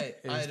 Hey,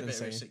 I had a bit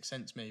of a sixth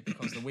sense, mate,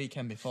 because the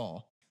weekend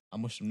before, I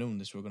must have known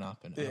this was going to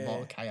happen. And I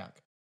bought a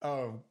kayak.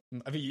 Oh,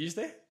 have you used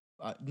it?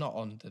 Not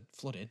on the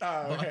flooding, but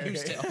I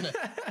used it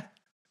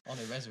on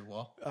a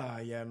reservoir.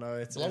 Yeah, no,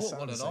 it's blow up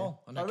one at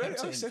all, and I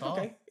kept it in the car.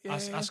 Okay. Yeah,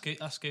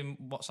 ask him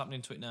what's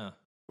happening to it now.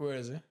 Where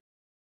is it?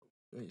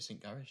 It's in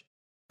garage.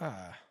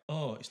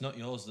 Oh, it's not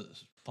yours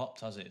that's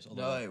popped, has it? It's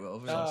No, it will.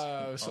 One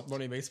of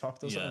your mates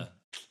popped or something.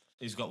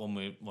 He's got one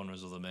with one of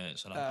his other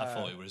mates, and I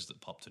thought it was his that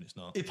popped, and it's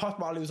not. He popped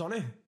while he was on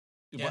it.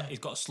 Yeah. He's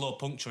got a slow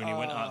puncture, and he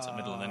went out to the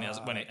middle, and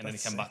then he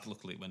came back.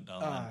 Luckily, it went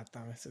down.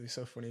 Damn it! It'd be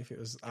so funny if it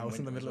was out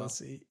in the middle of the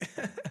sea.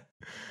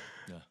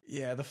 Yeah.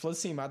 Yeah, the floods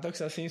seem mad though,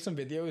 because I've seen some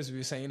videos we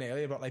were saying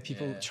earlier about like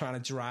people trying to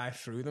drive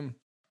through them.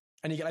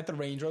 And you get like the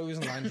Range Rovers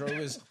and Land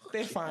Rovers,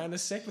 they're fine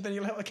as sick, but then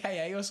you get like a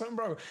KA or something,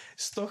 bro,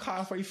 stuck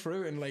halfway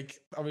through, and like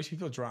obviously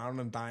people drowning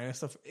and dying and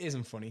stuff. It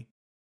isn't funny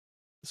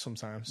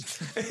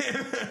sometimes.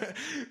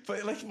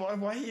 But like, why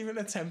are you even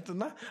attempting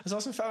that? I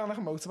also fell on like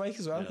a motorbike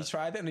as well. He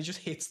tried it and he just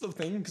hits the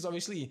thing, because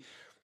obviously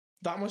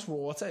that much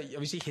water,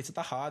 obviously he hits it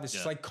that hard, it's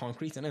just like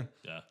concrete, isn't it?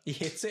 Yeah. He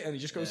hits it and he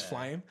just goes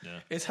flying. Yeah.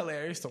 It's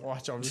hilarious to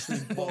watch, obviously.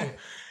 But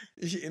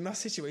in that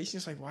situation,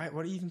 it's like, why?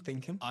 What are you even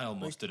thinking? I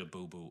almost did a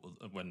boo-boo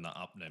when that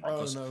happened.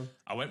 Because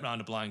I went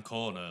round a blind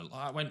corner.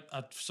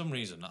 For some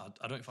reason, I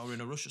don't know if I were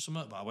in a rush or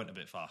something, but I went a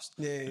bit fast.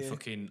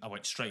 I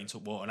went straight into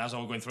water. And as I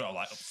was going through it, I was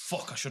like,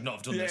 fuck, I should not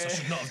have done this. I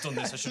should not have done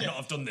this. I should not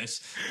have done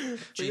this.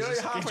 Jesus,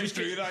 halfway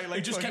through that,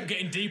 it just kept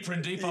getting deeper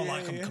and deeper. I'm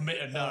like, I'm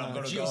committed now. I'm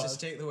going to go. Jesus,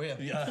 take the wheel.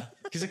 Yeah.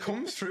 Because it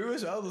comes through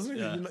as well, doesn't it?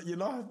 Yeah. You're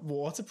not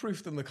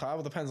waterproofed in the car.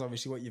 Well, depends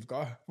obviously what you've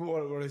got.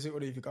 What is it?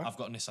 What have you got? I've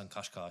got a Nissan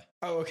Qashqai.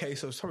 Oh, okay.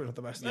 So it's probably not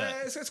the best. Yeah.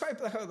 It's quite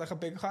like a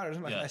big car,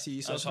 isn't it? Like an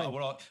SUV sort of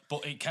thing.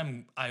 But it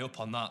came high up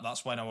on that.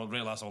 That's when I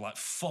realised I was like,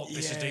 fuck,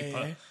 this is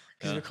deeper.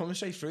 Because we're coming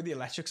straight through. The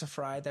electrics are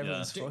fried.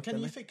 Everything's fucked. Can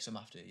you fix them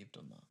after you've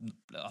done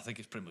that? I think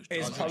it's pretty much done.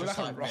 It's probably like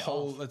a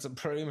whole... It's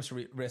pretty much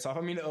writ off.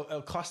 I mean,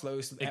 it'll cost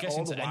loads. It gets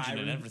into the engine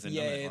and everything.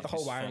 Yeah, the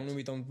whole wiring will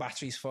be done.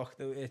 Batteries fucked.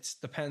 It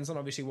depends on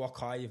obviously what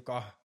car you've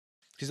got.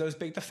 Because those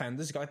big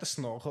Defenders, you got like the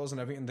snorkels and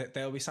everything,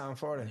 they'll be sound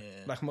for it.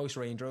 Yeah. Like most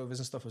Range Rovers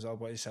and stuff as well.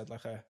 But you said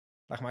like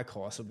my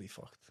Corsa will be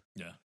fucked.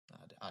 Yeah,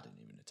 I didn't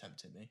even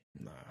attempt it, me.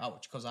 No,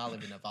 because I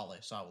live in a valley,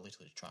 so I was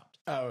literally trapped.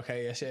 Oh,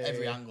 okay, yes,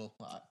 Every angle.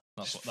 Like,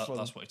 that's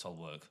what he told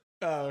work.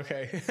 Oh,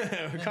 okay.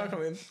 We can't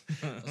come in.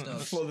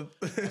 Flooded.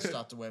 I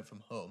start to work from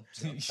home.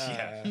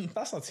 So.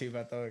 That's not too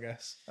bad though, I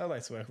guess. I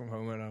like to work from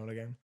home now and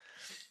again.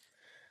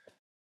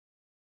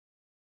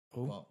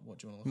 Oh, what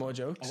do you want to look More at?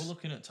 jokes? We're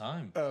looking at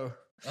time. Oh,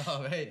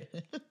 right.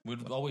 We're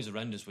always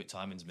horrendous with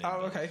timings, mate.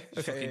 Oh, okay.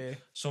 Okay.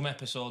 Some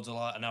episodes are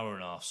like an hour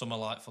and a half. Some are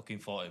like fucking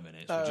 40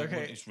 minutes. Oh,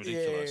 okay. It's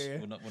ridiculous. Yeah.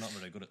 We're not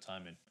very good at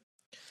timing.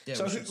 Yeah,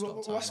 so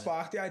what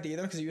sparked the idea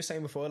then? Because you were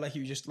saying before, like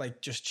you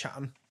just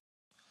chatting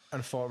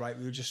and thought, right,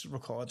 we'll just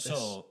record this.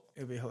 So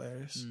it'll be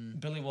hilarious.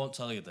 Billy won't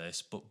tell you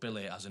this, but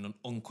Billy has an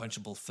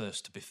unquenchable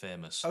thirst to be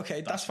famous.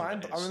 Okay, that's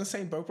fine. I'm in the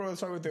same boat, bro.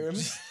 That's why we're doing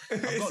this.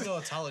 I've got no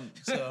talent,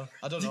 so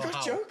I don't know how. You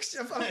got jokes?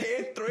 I'm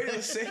here, three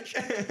of sick.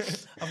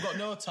 I've got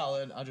no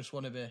talent. I just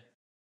want to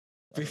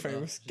be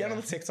famous. Get on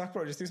the TikTok,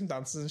 bro. Just do some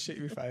dances and shit.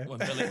 You'll be fine. When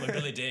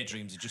Billy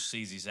daydreams, he just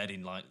sees his head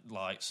in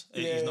lights.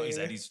 He's not his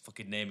head. He's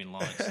fucking naming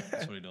lights.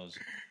 That's what he does.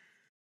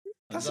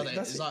 Is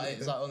that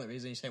the only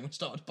reason you're saying we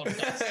started the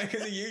podcast?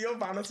 Because of you, your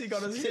vanity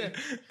got us here.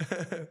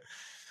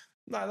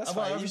 No, that's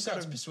fine. You've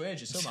got to persuade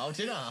you somehow,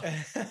 didn't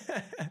I?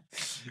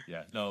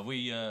 Yeah, no,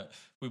 we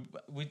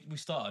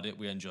started it,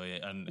 we enjoy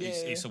it, and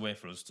it's a way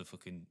for us to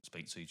fucking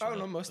speak to each other. Oh,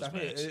 no, most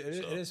definitely. mates,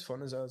 It is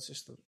fun as well. It's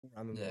just a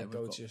random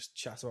just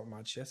chat about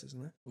mad shit,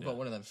 isn't it? We've got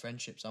one of them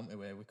friendships, haven't we,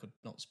 where we could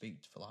not speak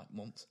for like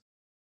months.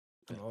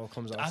 And it all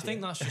comes out. I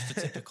think that's just a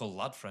typical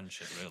lad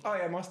friendship, really. Oh,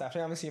 yeah, most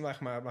definitely. I haven't seen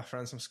like my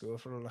friends from school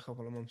for a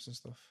couple of months and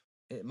stuff.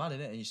 It's mad,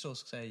 isn't it? And you still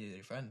say you're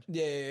your friend.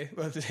 Yeah.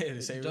 Well, the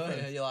same. Don't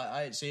you? You're like,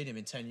 I ain't seen him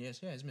in 10 years.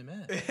 Yeah, he's my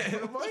mate.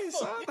 Why is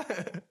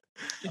that?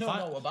 You don't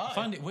know about I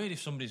find it weird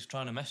if somebody's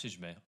trying to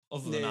message me,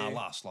 other than our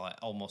lass, like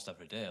almost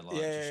every day. Like,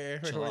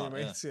 just chill out,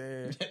 mates.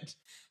 Yeah.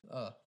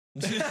 Oh.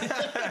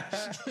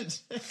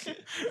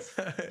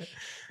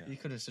 You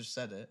could have just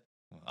said it.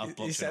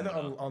 You said it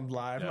on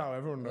live now.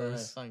 Everyone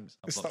knows. Thanks.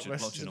 I've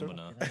blocked your number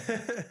now.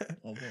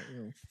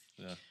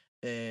 Yeah.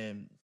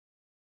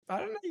 I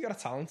don't know. You got a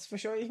talent for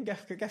sure. You can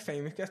get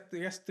famous.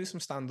 Do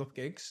some stand-up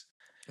gigs.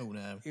 Oh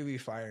no, you'll be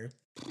fired.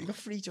 You got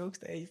 3 jokes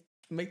there. You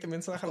make them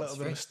into like a little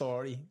bit of a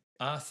story.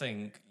 I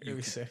think you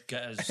could sick.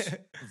 get us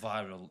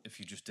viral if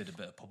you just did a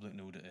bit of public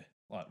nudity,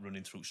 like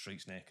running through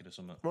streets naked or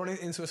something. Running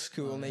into a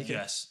school naked.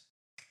 Yes.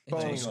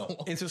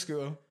 Into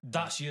school.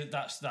 That's it.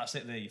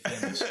 There, you're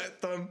famous.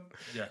 Done.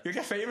 Yeah. You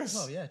get famous.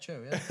 Oh yeah,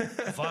 true. Yeah.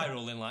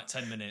 Viral in like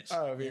 10 minutes.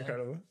 Oh, it'd be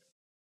incredible.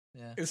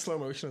 Yeah. In slow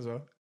motion as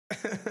well.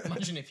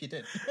 Imagine if you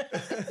did.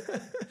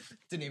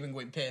 Didn't even go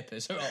in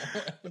papers at all.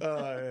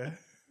 Oh yeah.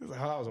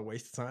 That was a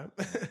waste of time.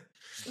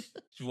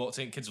 You walked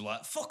in, kids were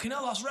like, "Fucking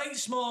hell, that's right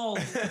small."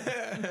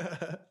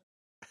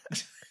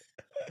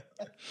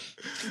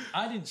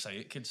 I didn't say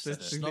it. Kids said it.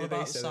 It's not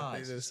about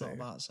size. It's not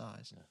about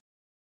size.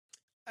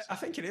 I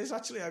think it is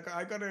actually. I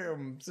got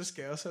this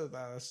girl said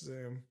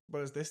that.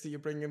 What is this that you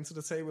bring into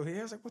the table here?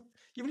 I was like, what?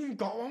 You haven't even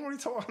got one. What are you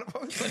talking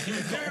about?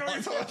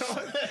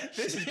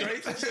 This is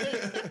great.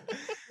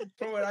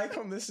 From where I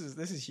come, this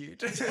is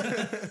huge.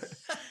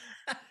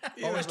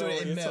 Always do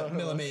it in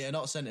millimetre,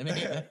 not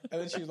centimetre.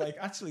 And then she was like,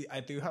 actually, I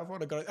do have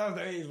one. I got it. Oh,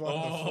 there is one.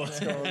 What the fuck's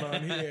going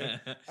on here?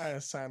 I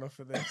sign up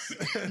for this.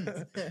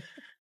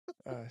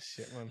 Oh,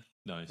 shit, man.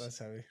 Nice. That's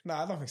heavy. No,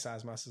 I don't think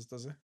size matters,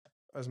 does it?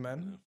 As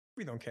men,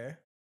 we don't care.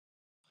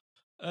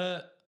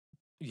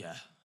 Yeah.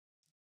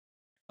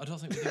 I don't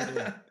think we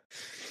do.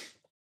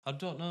 I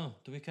don't know.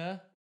 Do we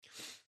care?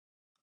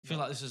 I feel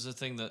like this is a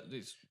thing that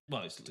it's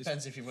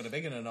depends if you've got a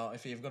big one or not.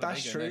 If you've got that's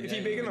a big true. one, If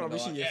you're big enough,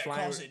 obviously you're flying.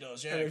 Of course it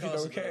does. Yeah, and if you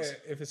don't care,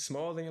 if it's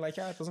small, then you're like,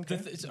 it doesn't care.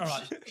 It's all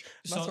right.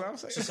 That's what I'm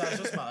saying. Size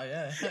does matter.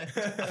 Yeah.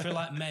 I feel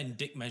like men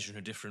dick measure in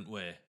a different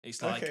way.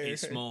 It's like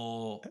it's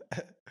more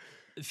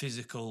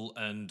physical,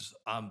 and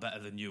I'm better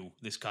than you.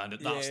 This kind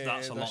of that's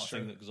a lot of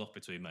thing that goes off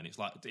between men. It's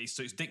like it's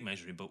dick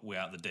measuring, but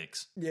without the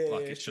dicks. Yeah,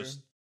 like it's just.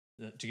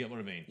 Do you get what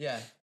I mean? Yeah.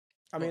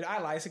 I mean, I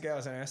lie to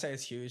girls and I say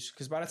it's huge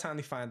because by the time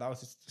they find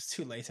out, it's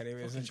too late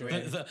anyway.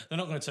 They're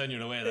not going to turn you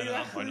away then at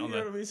that point, are they? You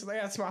know what I mean? So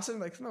it's massive.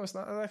 Like, no, it's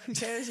not. Like, who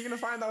cares? You're going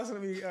to find out. It's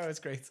going to be, it's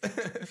great.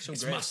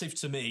 It's massive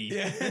to me.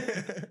 Yeah.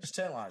 Just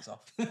turn lights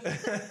off.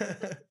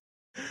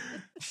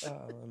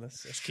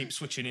 Just keep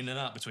switching in and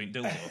out between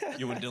dildo.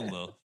 You and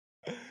dildo.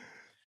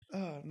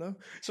 Oh, no.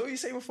 So what you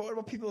saying before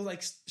about people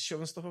like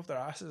shoving stuff up their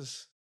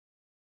asses?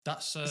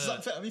 That's Is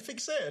that fit? Have you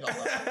fixated on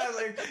that?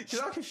 Like,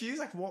 you're not confused.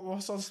 Like,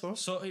 what sort of stuff?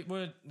 So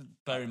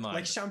bear in mind,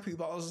 like shampoo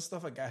bottles and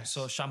stuff, I guess.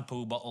 So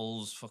shampoo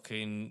bottles,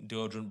 fucking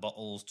deodorant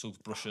bottles,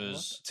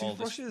 toothbrushes, all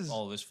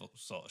this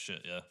sort of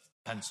shit. Yeah,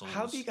 pencils.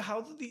 How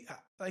do they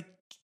like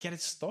get it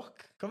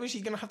stuck?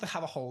 Obviously, you're gonna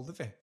have a hold of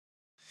it,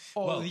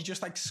 or are they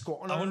just like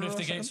squatting? I wonder if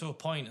they get to a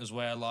point as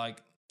where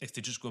like. If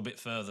they just go a bit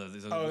further,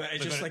 they're going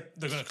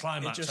to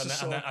climax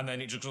and then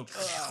it just goes.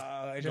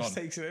 It just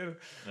takes it in.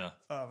 Yeah.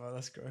 Oh man,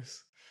 that's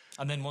gross.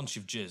 And then once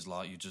you've jizzed,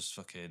 like you just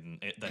fucking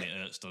then it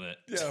hurts, doesn't it?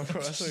 Yeah, of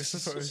course. I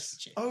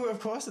suppose. Oh,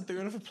 of course, they're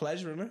doing it for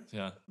pleasure, isn't it?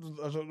 Yeah.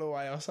 I don't know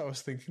why else I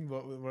was thinking.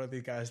 What are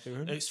these guys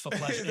doing? It's for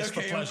pleasure. It's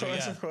for pleasure.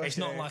 Of course, it's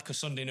not yeah. like a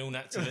Sunday noon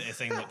activity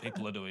thing that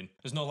people are doing.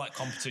 There's no like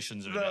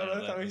competitions or anything. anything.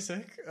 No, that'd be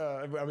sick.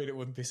 I mean, it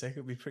wouldn't be sick.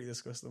 It'd be pretty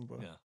disgusting.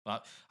 But yeah,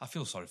 I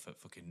feel sorry for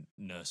fucking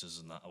nurses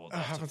and that. I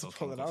having to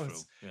pull it out.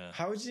 Yeah.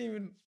 How would you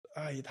even?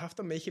 You'd have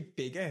to make it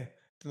bigger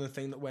than the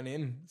thing that went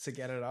in to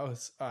get it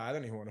out. I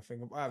don't even want to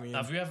think of. I mean,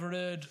 have you ever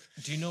heard?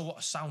 Do you know what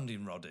a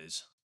sounding rod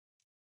is?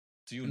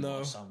 Do you know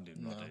what a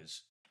sounding rod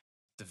is?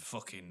 The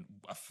fucking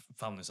I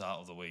found this out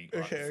of the week.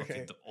 Like,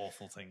 fucking the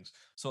awful things.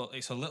 So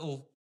it's a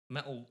little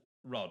metal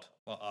rod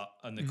like that,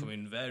 and they come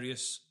in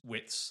various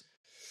widths,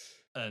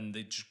 and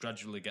they just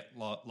gradually get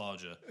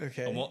larger.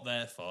 Okay. And what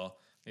they're for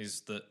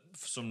is that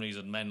for some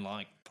reason men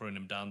like putting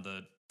them down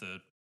the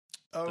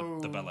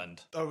bell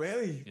end. Oh,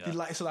 really?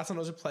 Yeah. So that's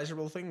another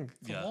pleasurable thing.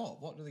 For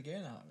what? What do they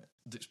gain out of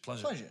it? It's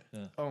pleasure.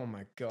 Yeah. Oh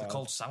my god. They're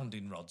called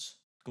sounding rods.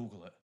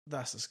 Google it.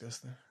 That's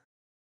disgusting.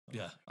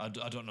 Yeah, I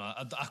don't know.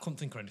 I couldn't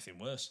think of anything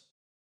worse.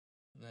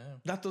 No.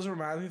 That does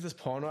remind me of this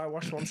porno I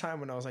watched one time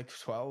when I was like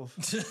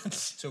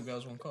 12. 2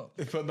 girls, 1 cup.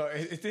 But no,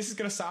 this is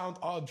going to sound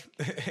odd.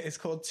 It's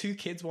called 2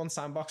 Kids, 1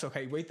 Sandbox.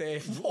 Okay, wait there.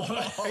 Okay,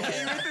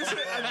 wait this.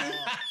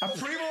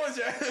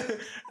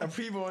 I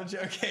pre-warned you,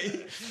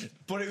 okay?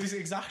 But it was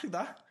exactly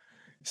that.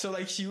 So,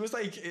 like, she was,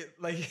 like,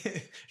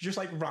 just,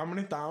 like, ramming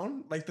it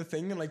down, like, the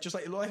thing, and, like, just,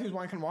 like, it looked like he was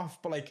wanking him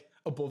off, but, like,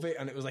 above it,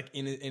 and it was, like,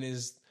 in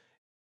his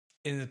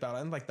bell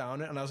end, like,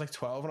 down it, and I was, like,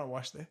 12 when I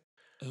watched it.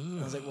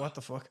 I was like, what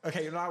the fuck?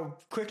 Okay, now,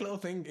 quick little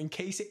thing, in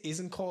case it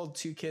isn't called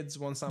 2 Kids,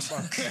 1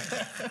 Sandbox.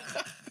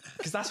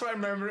 Because that's what I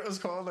remember it was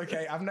called,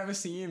 okay? I've never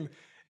seen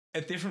a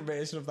different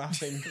version of that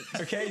thing.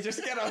 Okay, just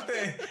to get out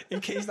there,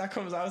 in case that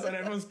comes out and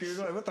everyone's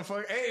Googling, what the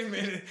fuck? Hey,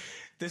 man,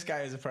 this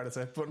guy is a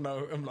predator. But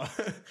no, I'm not.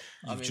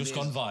 You've just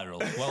gone viral.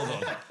 Well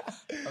done.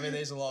 I mean,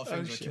 there's a lot of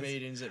things with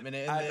comedians at the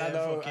minute. I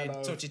know.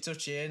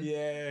 Touchy in.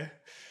 Yeah.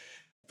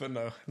 But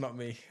no, not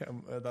me.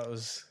 That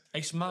was...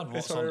 It's mad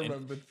what's what I on.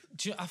 remembered.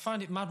 I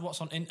find it mad what's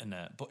on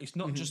internet, but it's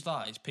not just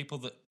that. It's people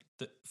that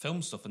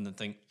film stuff and then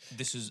think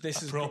this is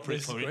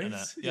appropriate for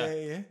internet.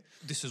 Yeah.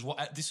 This is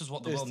what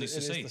the world needs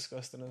to see. It is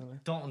disgusting, isn't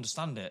it? Don't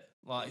understand it.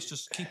 Like, it's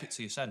just keep it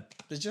to yourself.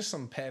 There's just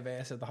some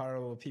perverted,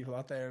 horrible people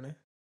out there, isn't it?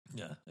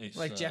 Yeah, it's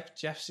like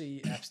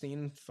Jeffrey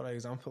Epstein, for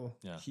example.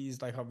 Yeah,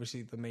 he's like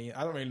obviously the main.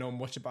 I don't really know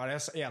much about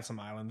it. He had some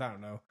island. I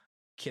don't know.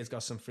 Kids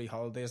got some free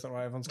holidays that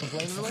everyone's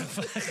complaining about.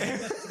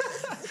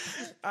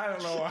 I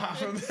don't know what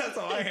happened. That's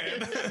all I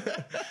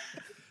heard.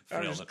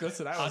 I was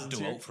gutted. I'd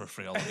do up for a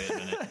free holiday in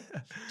a minute.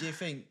 Do you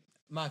think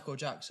Michael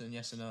Jackson,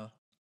 yes or no,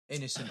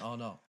 innocent or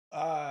not?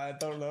 I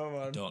don't know,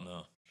 man. Don't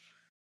know.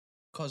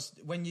 Because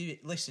when you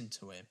listen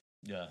to him,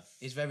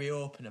 he's very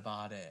open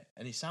about it,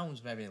 and he sounds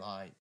very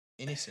like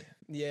innocent.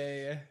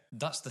 Yeah.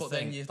 That's the thing. But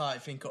then you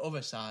like think of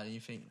other side, and you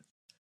think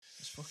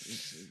it's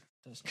fucking.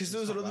 Because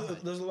there's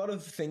a lot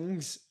of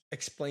things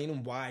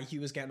explaining why he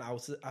was getting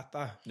out at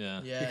that.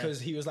 Yeah.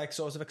 Because he was like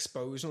sort of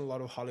exposing a lot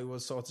of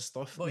Hollywood sort of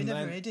stuff. But he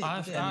never did.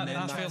 I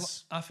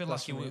feel like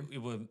he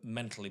were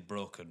mentally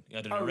broken. He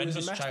had an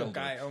horrendous childhood,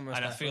 guy, and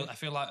I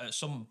feel like at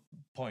some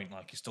point,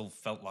 like he still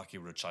felt like he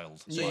were a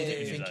child. So you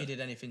didn't think he did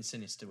anything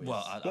sinister with?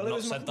 Well, I've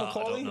not said that. I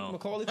don't know.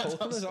 Macaulay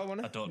Culkin as well, wasn't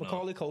it? I don't know.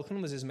 Macaulay Culkin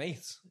was his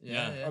mate.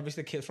 Yeah.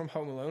 Obviously, the kid from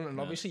Home Alone, and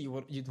obviously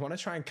you'd want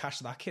to try and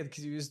catch that kid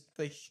because he was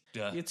like,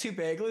 you had 2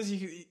 burglars.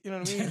 You know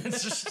what I mean?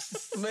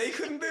 They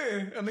couldn't do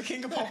it, and the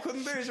King of Pop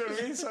couldn't do it. You know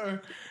what I mean? So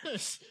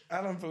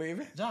I don't believe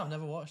it. No, I've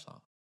never watched that.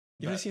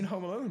 You've never seen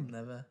Home Alone?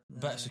 Never.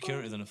 Better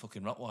security than a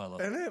fucking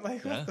Rottweiler. Isn't it?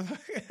 Like, what the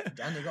fuck?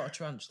 And they got a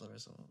tarantula or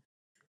something.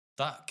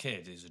 That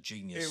kid is a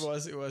genius.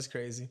 It was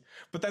crazy.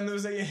 But then there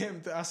was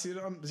I see it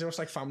on just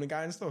like Family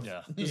Guy and stuff.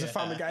 Yeah. There's a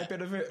Family Guy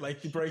bit of it.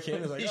 Like, they break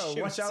in, it's like, oh,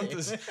 watch out,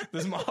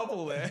 there's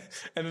marble there.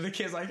 And then the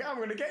kid's like, I'm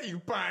going to get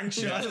you, bang,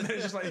 shot. And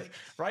it's just like,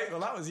 right,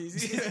 well, that was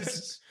easy.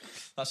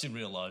 That's in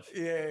real life.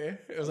 Yeah.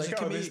 It was like,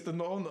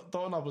 the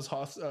doorknob was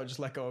hot. Oh, just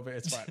let go of it,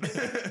 it's fine.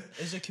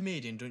 As a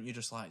comedian, don't you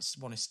just like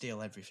want to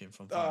steal everything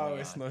from Family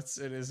Guy? It's nuts.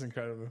 It is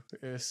incredible.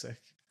 It is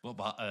sick. What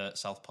about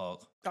South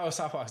Park? Oh,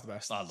 South Park's the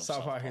best. I love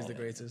South Park is the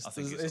greatest. I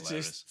think it's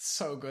just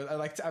so good.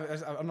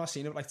 I've not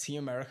seen it, like Team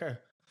America.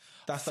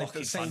 That's like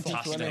the same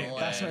people in it.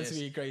 That's meant to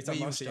be great. I've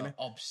not seen it.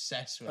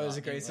 Obsessed with it. Was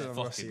the greatest. I've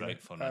not seen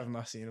it. Funny. I've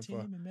not seen it.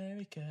 Team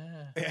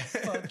America.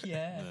 Fuck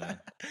yeah.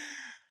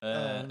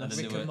 And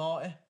Rick and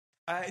Morty.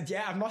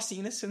 Yeah, I've not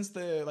seen it since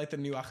the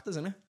new actors,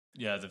 isn't it?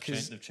 Yeah, they've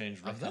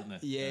changed Rick,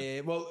 haven't they?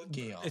 Yeah. Well,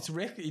 it's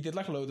Rick. He did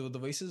like a load of other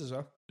voices as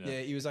well.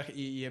 Yeah, he was like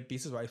he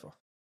beat his wife off.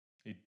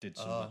 He did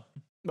something.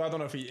 No, I don't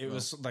know if it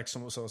was like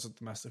some sort of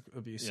domestic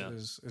abuse of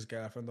his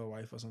girlfriend or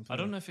wife or something. I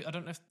don't know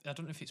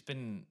if it's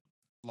been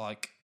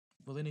like.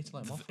 Well, they need to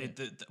let him off.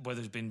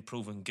 Whether he's been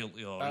proven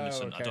guilty or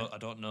innocent, okay. I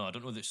don't know. I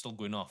don't know whether it's still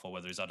going off or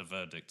whether he's had a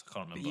verdict. I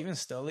can't remember. But even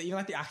still, even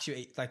like the actual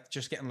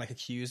just getting like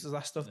accused of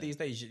that stuff these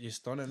days, you're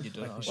stunning.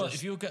 Well,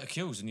 if you get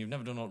accused and you've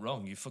never done it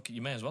wrong,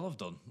 you may as well have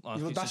done.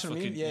 Like, that's what I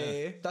mean.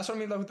 Yeah. That's what I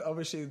mean. Like,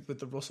 obviously, with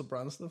the Russell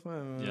Brand stuff,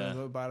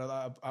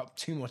 about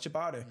too much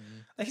about it.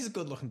 Like, he's a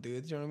good-looking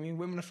dude. You know what I mean?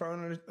 Women are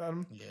throwing at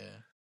him. Yeah.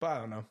 But I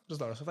don't know. There's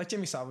a lot of stuff. Like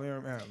Jamie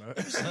Sillifant, I don't know.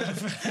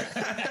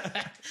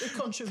 It's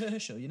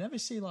controversial. You never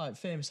see like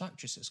famous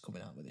actresses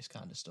coming out with this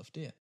kind of stuff, do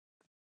you?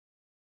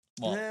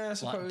 What? Yeah, I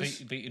suppose.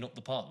 Like beating up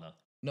the partner?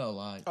 No,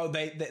 like... Oh,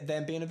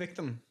 them being a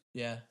victim?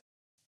 Yeah.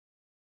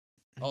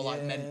 Or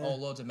like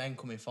loads of men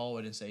coming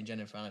forward and saying,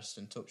 Jennifer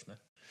Aniston touched me.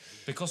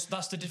 Because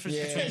that's the difference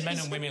between men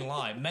and women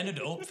lie. Men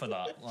are up for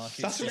that. Like,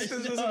 there's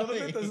another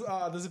bit.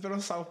 There's a bit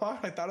of South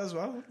Park like that as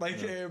well. Like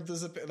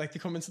there's a bit like they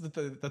come into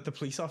the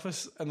police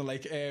office and they're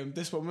like,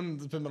 this woman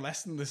has been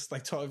molesting this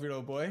like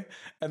 12-year-old boy,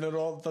 and they're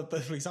all the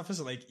police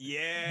officers are like,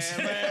 yeah,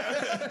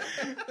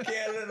 man,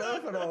 get it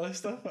up and all this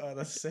stuff. Oh,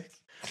 that's sick.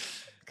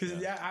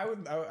 Because I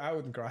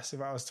wouldn't grass if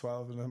I was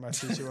 12 and my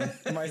teacher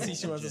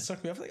wanted to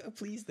suck me off. Like, oh,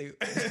 please do.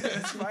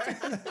 It's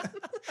fine.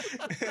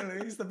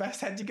 It's the best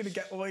head you're gonna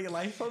get all your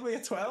life probably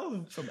at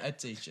 12 from ed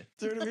teacher.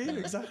 Do you know what I mean?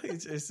 Exactly.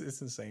 It's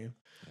insane.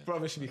 Yeah. But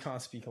obviously we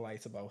can't speak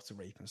light about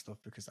rape and stuff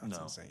because that's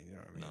insane. You know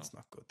what I mean? No. It's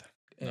not good.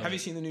 No. Have you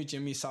seen the new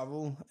Jimmy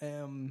Savile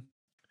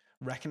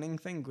reckoning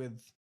thing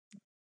with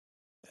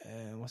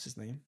what's his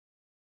name?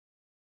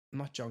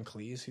 not John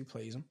Cleese. Who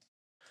plays him?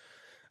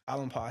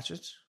 Alan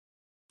Partridge.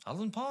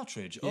 Alan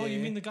Partridge? Oh, you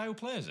mean the guy who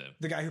plays him?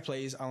 The guy who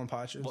plays Alan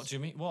Partridge. What do you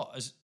mean?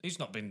 He's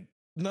not been...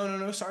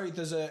 No. Sorry,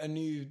 there's a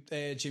new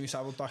Jimmy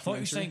Savile documentary. I thought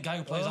you were saying guy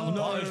who plays Alan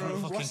Partridge from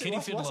a fucking kiddie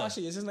fiddler. What's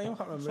actually his name? I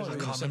can't remember. I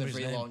can't remember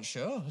his relaunch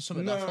show or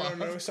something.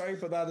 No. Sorry,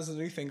 but there's a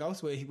new thing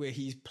out where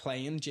he's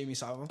playing Jamie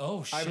Savile.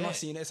 Oh shit! I've not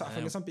seen it. I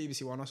think it's on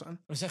BBC One or something.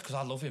 Is that because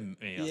I love him?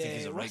 I think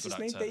he's a right good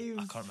actor. Dave?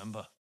 I can't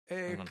remember.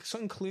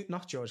 Something Clooney,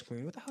 not George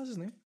Clooney. What the hell's his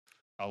name?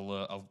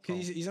 I'll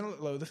he's in a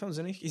load of films,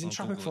 isn't he? He's in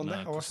Tropic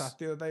Thunder. I watched that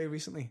the other day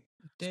recently.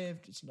 Dave,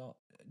 it's not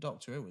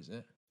Doctor Who, is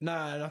it?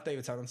 Nah, not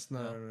David Tennant.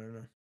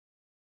 No.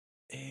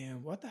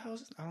 What the hell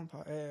is it? Alan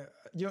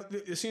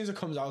as soon as it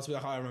comes out, I'll be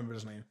like, I remember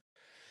his name.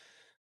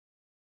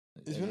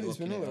 He's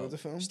been all over the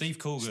film. Steve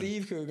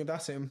Coogan,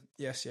 that's him.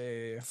 Yes,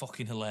 yeah.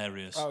 Fucking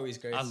hilarious. Oh, he's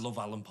great. I love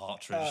Alan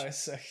Partridge. Oh, it's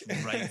sick.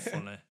 Great,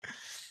 funny.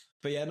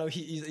 But yeah, no,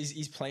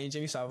 he's playing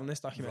Jamie Savile in this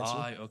documentary.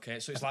 Right, okay.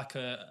 So it's like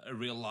a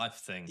real life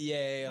thing.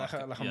 Yeah,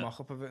 like a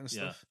mock-up of it and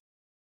stuff.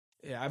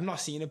 Yeah, I've not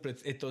seen it,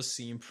 but it does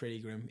seem pretty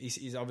grim.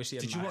 He's obviously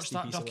a Did you watch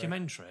that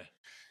documentary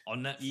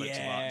on Netflix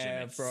about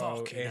Jimmy? Bro,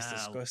 fucking it's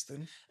hell.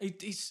 disgusting.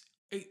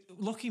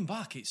 Looking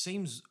back, it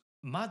seems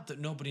mad that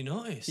nobody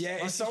noticed. Yeah,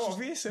 like, it's so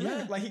obvious, isn't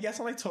it? Like, he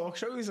gets on like talk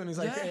shows and he's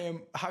like,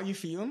 how you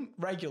feeling?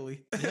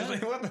 Regularly. Yeah.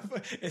 Like, what the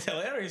fuck? It's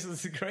hilarious.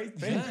 It's a great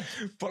thing. Yeah.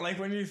 But like,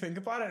 when you think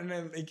about it, and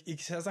then he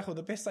says like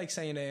other bits, like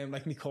saying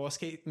like my court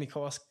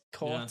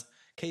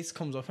case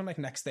comes up on like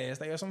next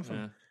Thursday or something.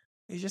 Yeah.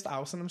 He's just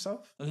ousting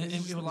himself. And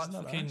he was like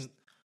fucking...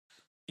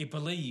 He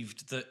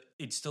believed that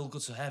he'd still go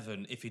to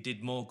heaven if he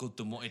did more good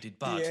than what he did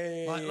bad.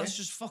 That's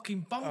just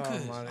fucking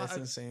bonkers. Oh man, it's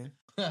insane.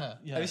 Have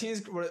you seen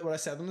what I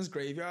said on his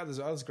graveyard as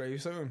well? His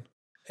gravestone.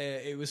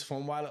 It was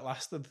fun while it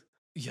lasted.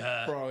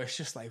 Yeah, bro, it's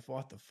just like,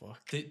 what the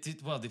fuck?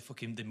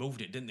 They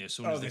moved it, didn't they? As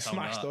soon as they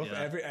smashed up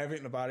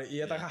everything about it. He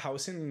had like a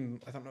house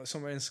in, I don't know,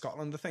 somewhere in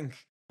Scotland, I think,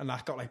 and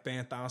that got like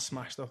burnt down,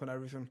 smashed up, and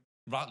everything.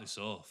 Rightly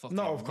so.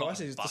 No, of course,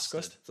 he's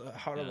disgusting.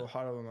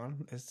 Horrible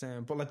man. It's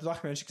but like the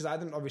documentary, because I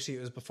didn't, obviously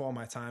it was before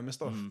my time and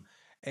stuff.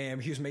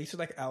 He was mates with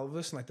like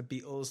Elvis and like the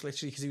Beatles,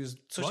 literally, because he was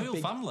such royal a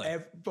big family.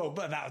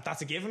 But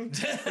that's a given.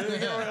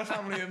 The royal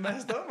family are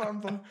messed up, man.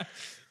 But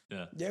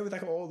yeah, with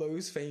like all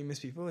those famous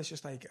people, it's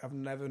just like I've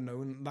never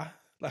known that.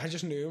 Like I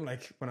just knew him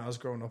like when I was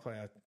growing up. I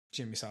had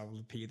Jimmy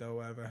Savile, pedo, or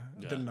whatever.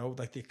 I didn't know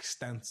like the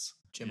extents.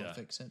 Jim will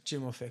fix it.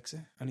 Jim will fix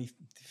it, and he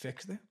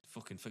fixed it.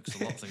 Fucking fixed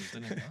a lot of things,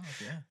 didn't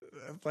he?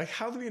 Like,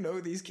 how do we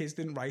know these kids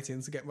didn't write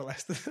in to get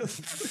molested?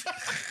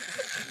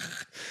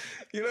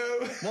 You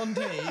know, one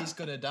day he's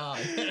gonna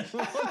die.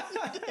 One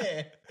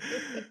day.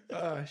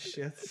 Oh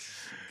shit.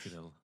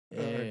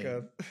 Oh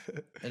god.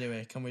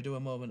 Anyway, can we do a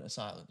moment of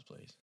silence,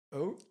 please?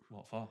 Oh,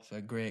 what for? For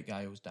a great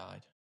guy who's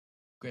died.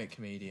 Great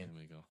comedian.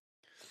 Here we go.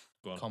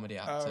 Go on. Comedy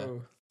actor.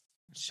 Oh,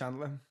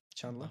 Chandler.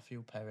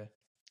 Matthew Perry.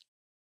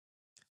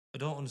 I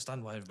don't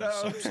understand why everybody's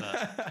so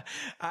upset.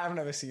 I've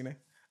never seen it.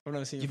 I've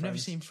never seen. You've never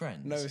seen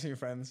Friends? Never seen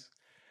Friends.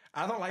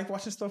 I don't like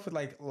watching stuff with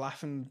like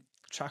laughing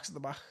tracks at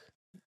the back.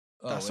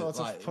 That sort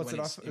of puts it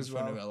off as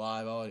well. In front of a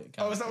live audience.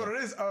 Oh, is that what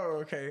it is? Oh,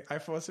 okay. I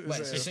thought it was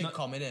it's a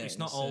sitcom, innit? It's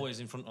not always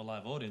in front of a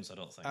live audience, I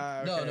don't think.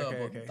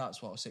 Okay.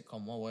 That's what a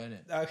sitcom was, weren't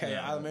it? Okay,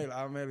 I'll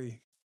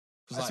maybe.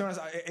 Like,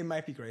 it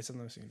might be great. I've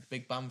never seen it.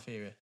 Big Bang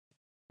Theory.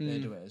 They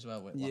do it as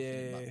well with laughing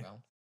in the background.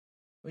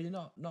 Well, you're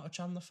not a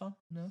Chandler fan?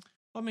 No?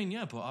 I mean,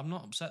 yeah, but I'm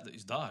not upset that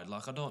he's died.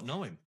 Like, I don't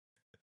know him.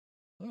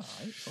 All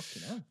right,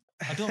 fucking hell.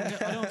 I don't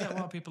get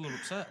why people are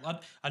upset.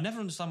 I never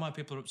understand why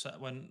people are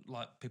upset when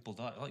like people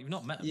die. Like, you've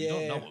not met them, you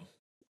don't know them.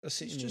 It's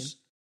just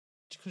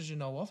because you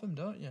know of him,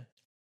 don't you?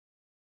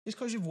 It's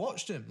because you've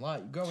watched him.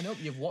 Like, growing up,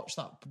 you've watched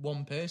that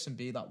one person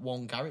be that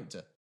one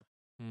character.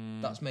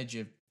 That's made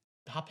you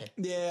happy.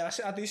 Yeah,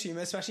 I do see him,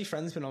 especially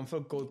Friends been on for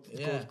a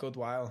good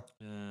while.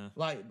 Yeah.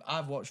 Like,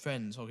 I've watched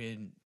Friends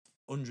fucking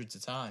hundreds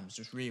of times,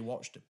 just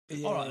re-watched them.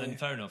 Yeah. All right, then,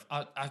 fair enough.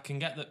 I can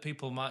get that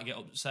people might get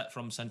upset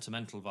from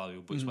sentimental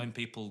value, but it's when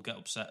people get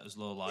upset as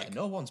though, like...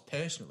 no one's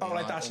personally...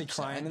 like actually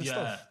upset. Crying and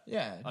stuff.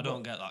 Yeah. I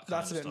don't get that kind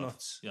that's of stuff.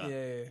 That's a bit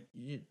nuts.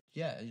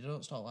 Yeah. You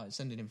don't start, like,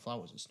 sending him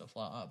flowers and stuff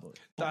like that, but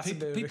that's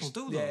people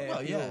do,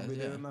 though. Yeah,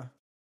 yeah.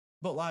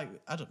 But, like,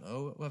 I don't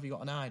know, have you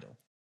got an idol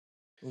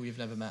who you've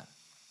never met?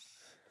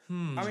 I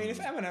mean, if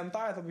Eminem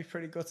died, I'd be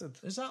pretty gutted.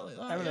 Exactly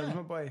that. Eminem's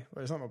my boy.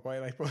 Well, he's not my boy,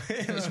 like, but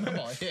it's my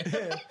boy.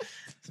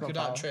 Could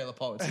have trailer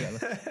park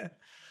together.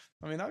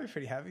 I mean, that'd be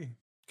pretty heavy.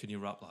 Can you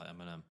rap like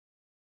Eminem?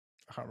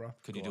 I can't rap.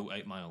 Could you do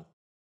 8 Mile?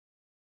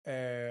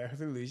 I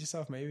could Lose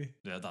Yourself, maybe.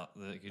 Yeah,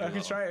 I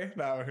could try it.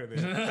 No, I could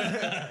do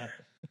it.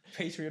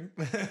 Patreon.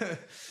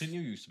 Didn't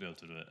you used to be able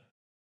to do it?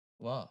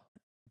 What?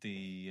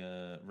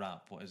 The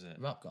rap, what is it?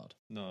 Rap God?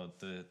 No,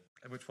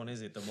 which one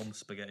is it? The mum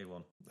spaghetti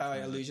one.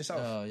 Lose Yourself.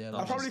 Oh, yeah.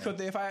 I probably could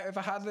do if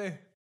I had the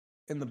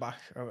in the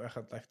back. I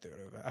could like do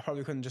it. I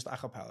probably couldn't just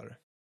acapella it.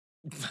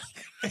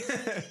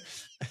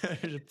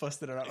 Just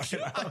busted it out like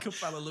that.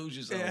 Acapella Lose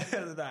Yourself.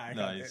 Yeah,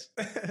 nice.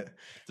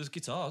 There's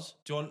guitars.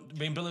 Do you want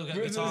me and Billy will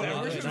get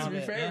guitars? To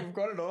be fair, we've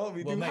got it all.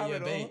 We do have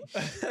it all.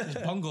 There's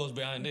bongos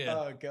behind here.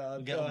 Oh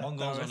god, get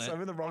bongos on it. I'm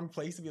in the wrong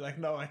place to be like,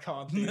 no, I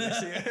can't do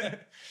this.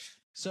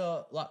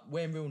 So, like,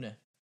 Wayne Rooney,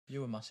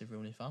 you're a massive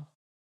Rooney fan.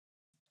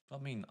 I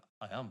mean,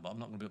 I am, but I'm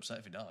not going to be upset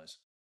if he dies.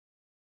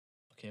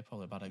 Okay,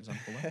 probably a bad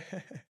example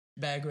then.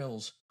 Bear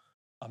Grylls.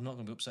 I'm not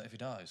going to be upset if he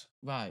dies.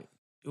 Right.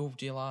 Who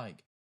do you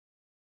like?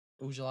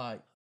 Who's you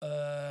like?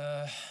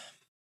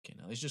 Okay,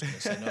 no, he's just going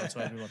to say no to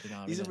everybody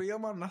now. He's a real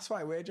man, that's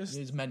why we're just...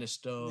 He's Men of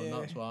Stone,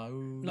 that's why.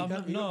 Ooh, No,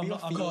 I'm not.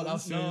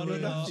 That's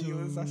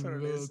what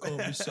it is. Can't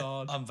be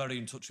sad. I'm very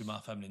in touch with my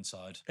feminine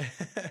side.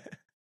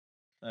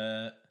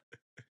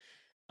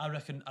 I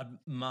reckon I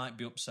might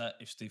be upset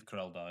if Steve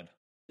Carell died.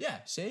 Yeah,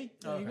 see?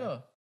 There you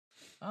go.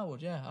 I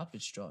would, yeah. I'd be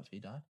distraught if he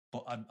died.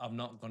 But I'm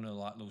not going to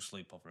like lose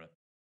sleep over it.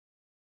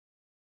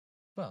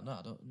 Well, no,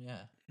 I don't,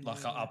 yeah.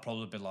 Like, I'll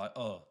probably be like,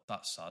 oh,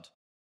 that's sad.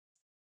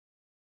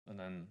 And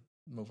then...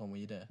 Move on with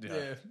your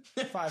day.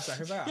 Yeah. 5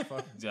 seconds,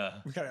 fuck. Yeah.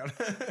 We carry on.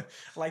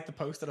 Like the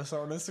post that I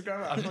saw on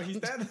Instagram. I'm like, he's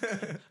dead.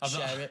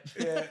 Share it.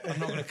 Yeah. I'm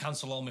not going to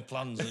cancel all my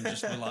plans and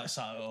just be like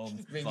sat at home.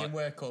 Ringing like,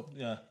 work up.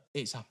 Yeah.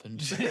 It's happened.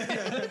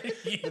 The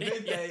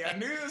big day. I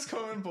knew it was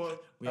coming,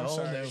 but We I'm all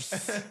sorry.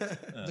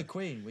 knew. The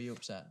Queen, were you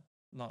upset?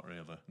 Not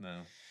really, no.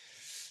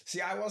 See,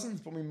 I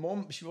wasn't, but my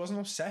mum, she wasn't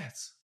upset.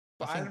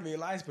 But I didn't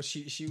realise, but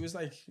she was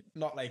like,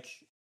 not like,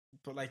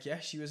 but like, yeah,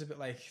 she was a bit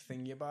like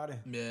thingy about it.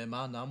 Yeah,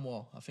 my nan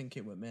was. I think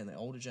it was mainly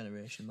older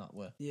generation that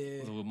were. Yeah.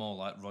 Well, they were more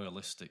like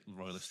royalistic.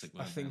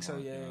 I think so,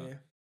 like, yeah, you know, yeah.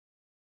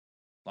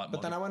 Like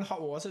But then I went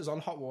Hot Water. It was on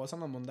Hot Water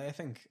on a Monday, I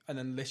think. And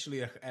then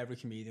literally every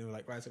comedian was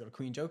like, right, I got a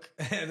Queen joke.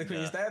 The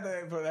Queen's dead.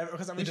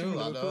 Because I'm sure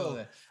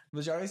Liverpool.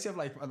 Majority of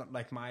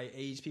like my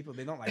age people,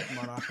 they don't like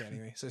monarchy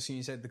anyway. So as soon as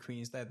you said the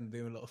Queen's dead and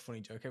doing a little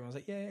funny joke, everyone's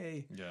like,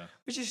 yay. Yeah.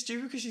 Which is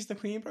stupid because she's the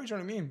Queen, bro. Do you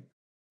know what I mean?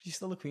 She's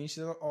still the Queen.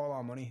 She's got all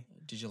our money.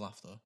 Did you laugh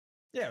though?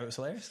 Yeah, it was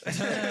hilarious.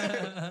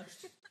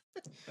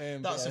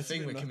 That's the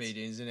thing with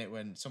comedians, isn't it?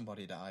 When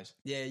somebody dies,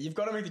 yeah, you've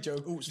got to make the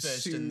joke. Oops,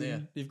 first soon. in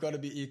there. You've got to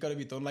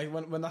be done. Like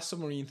when that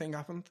submarine thing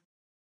happened,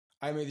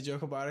 I made a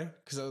joke about it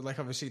because I was like,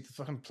 obviously the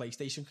fucking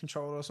PlayStation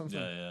controller or something.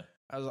 Yeah.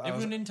 I was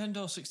Even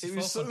Nintendo 64. It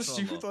was so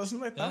stupid,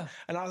 wasn't it? Yeah.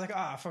 And I was like,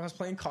 fuck, I was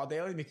playing COD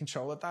earlier, my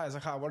controller died. I was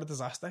like, what a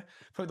disaster.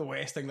 Probably the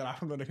worst thing that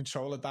happened when the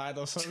controller died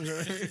or something.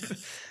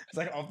 It's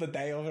like of the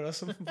day of it or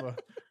something.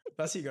 But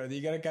that's what you got to do.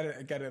 You got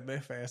to get it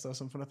there first or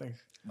something, I think.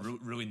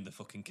 Ruin the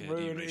fucking KD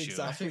Ruin ratio.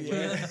 exactly,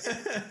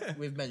 yeah.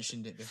 we've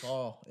mentioned it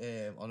before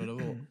on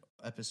another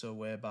episode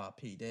whereby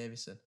Pete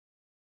Davidson,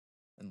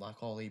 and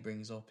like all he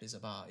brings up is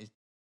about his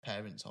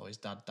parents or his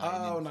dad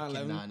dying in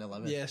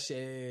 9/11. Yes, yeah.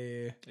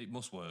 It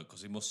must work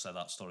because he must say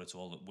that story to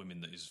all the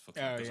women that he's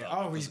fucking.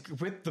 Oh, yeah. He's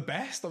with the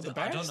best of the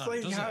best. I don't know,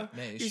 like,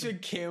 does he's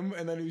with Kim,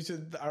 and then he's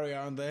with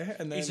Ariana there,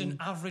 and then he's an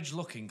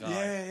average-looking guy.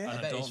 Yeah. And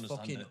I bet don't he's understand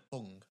fucking it.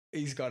 hung.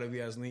 He's got to be,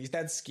 hasn't he? He's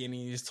dead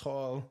skinny, he's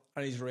tall,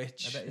 and he's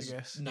rich. I bet he's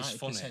guess.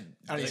 90%.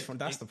 And he's fun.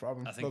 That's the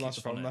problem. I think That's he's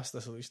the problem. funny. That's the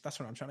solution. That's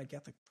what I'm trying to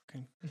get. To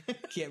fucking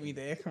get me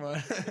there. Come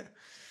on.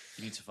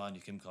 You need to find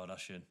your Kim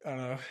Kardashian. I don't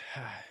know.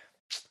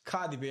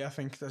 Cardi B, I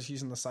think that's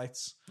using the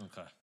sites.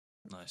 Okay,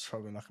 nice.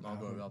 Probably not going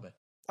to Margot Robbie.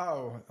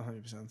 Oh,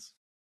 100%.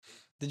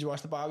 Did you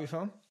watch the Barbie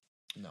film?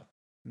 No.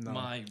 No.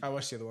 I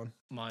watched the other one.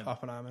 My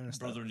Oppenheimer and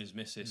stuff. brother and his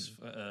missus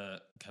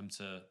came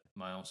to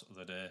my house the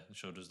other day and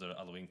showed us their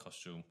Halloween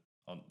costume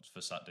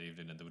for Saturday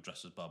evening, and they were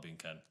dressed as Barbie and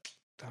Ken.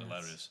 Damn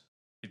Hilarious.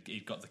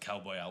 He'd got the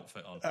cowboy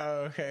outfit on. Oh,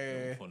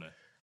 okay. Funny.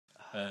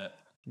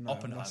 No,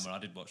 Oppenheimer, I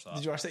did watch that.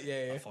 Did you watch it?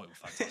 Yeah. I thought it was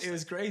fantastic. It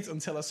was great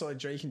until I saw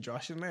Drake and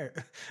Josh in there.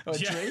 Oh,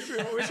 Yeah. Drake?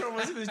 Which one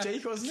was it? It was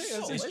Jake, wasn't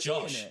it? It's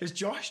Josh. It was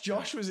Josh.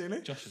 Josh was in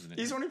it. Josh was in it.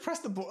 He's the one who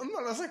pressed the button,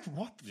 and I was like,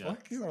 what the Yeah.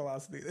 fuck? He's not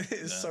allowed to do this.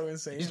 It's Yeah. so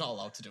insane. He's not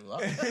allowed to do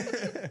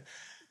that.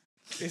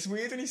 It's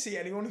weird when you see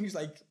anyone who's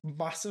like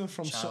massive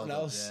from something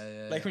Childhood, else.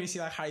 yeah. Like when you see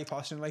like Harry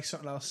Potter and like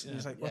something else, and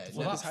it's like, what Yeah, the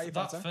Well, fuck is Harry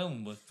Potter? that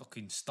film was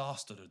fucking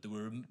star-studded. There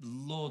were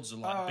loads of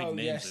like Oh, big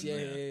names yes, in yeah,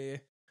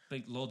 there. yeah.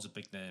 Loads of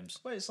big names.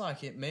 Well, it's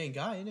like it main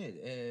guy, isn't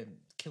it?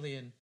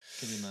 Cillian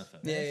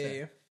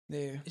Murphy.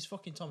 Yeah. It's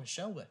fucking Thomas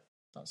Shelby.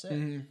 That's it.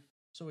 Mhm.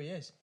 So he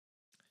is.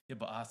 Yeah,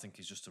 but I think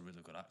he's just a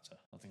really good actor.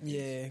 I think.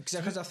 Yeah,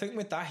 because I think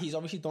with that he's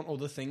obviously done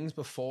other things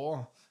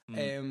before.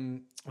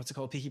 What's it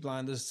called? Peaky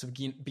Blinders to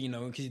be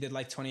known because he did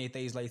like 28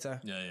 Days Later.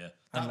 Yeah. And,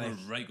 That was like,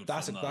 a very good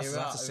That's film. a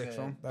that. sick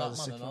film. That was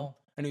a Batman sick and film.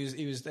 all. And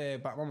he was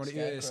Batman,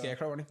 wasn't he?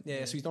 Scarecrow, wasn't he?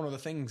 Yeah, so he's done other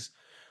things.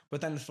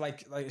 But then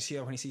like see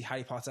when you see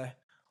Harry Potter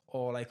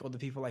or like other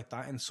people like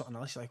that in something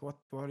else, you're like, what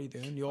are you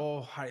doing?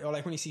 You're Harry, or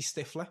like when you see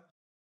Stifler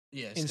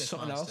Yeah, in Stiff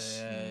something Master, else.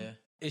 Yeah.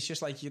 It's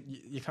just like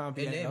you can't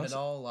be In anything him else. and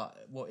all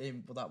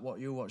that. What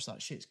you watch that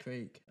Schitt's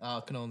Creek? I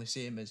can only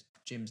see him as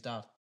Jim's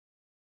dad.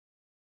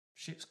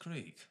 Schitt's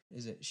Creek.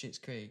 Is it Schitt's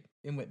Creek?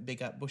 In with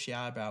big bushy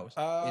eyebrows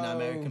in Oh.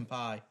 American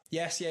Pie.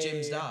 Yes, yeah,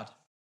 Jim's yeah. dad.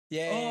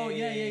 Yeah. Oh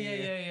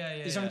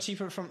yeah. He's on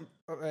Cheaper from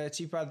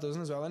Cheaper Bad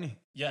Dozen as well, isn't he?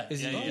 Yeah,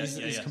 Is he? He's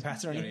yeah. a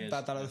competitor, Yeah, isn't he he? is.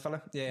 That other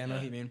fella. Yeah, I know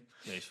who you mean.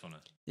 Yeah, he's funny.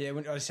 Yeah,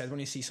 when I said when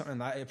you see something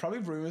like that, it probably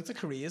ruins the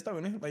careers, though,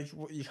 innit? Like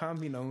you can't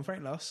be known for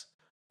anything else.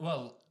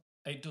 Well,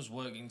 it does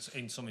work in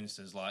some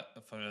instances, like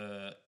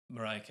for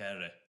Mariah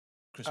Carey,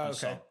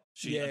 Christmas Okay. song.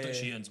 She Yeah.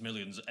 she earns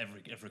millions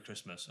every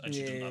Christmas, and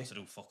she doesn't have to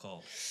do fuck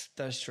all.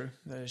 That is true.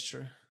 That is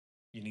true.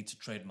 You need to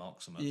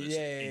trademark something that's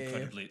Yeah.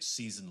 incredibly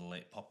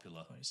seasonally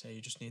popular. What you say?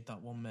 You just need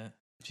that one, mate.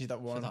 She's that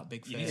for one. that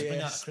big You need face. to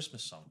bring out Yes. a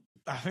Christmas song.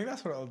 I think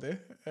that's what I'll do.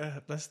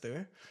 Let's do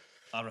it.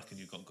 I reckon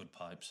you've got good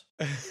pipes.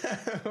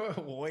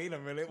 Wait a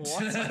minute,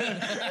 what?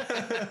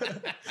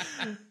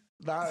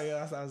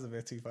 that was a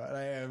bit too far.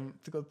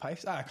 The good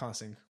pipes. I can't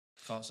sing.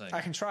 Can't say.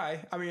 I can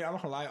try. I mean, I'm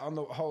not gonna lie. On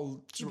the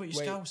whole, Yeah, but you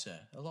wait, Scouser,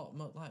 a lot,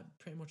 like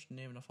pretty much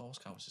near enough all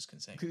Scousers can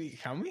sing.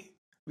 can we?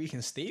 We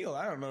can steal.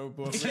 I don't know,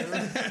 but I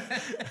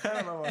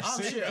don't know. What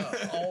I'm sing. sure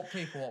all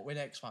people what win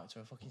X Factor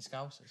are fucking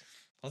Scousers.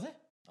 Are they?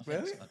 I think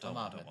Really? so. I don't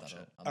might have watch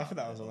made it. that up. I think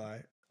that was a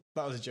lie.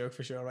 That was a joke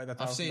for sure, right?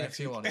 That I've was seen a next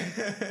few week. on it.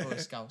 Oh,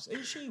 Scouts.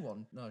 Is she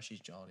one? No, she's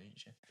Geordie, isn't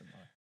she? Don't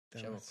worry.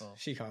 Damn Show it. her call.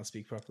 She can't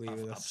speak properly I've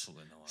with us.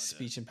 absolutely no idea.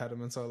 Speech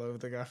impediments all over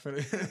the gaff.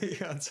 You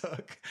can't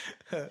talk.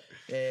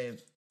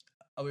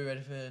 Are we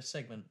ready for a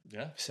segment?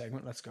 Yeah.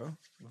 Segment. Let's go.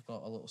 We've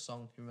got a little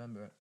song. You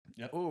remember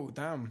it? Oh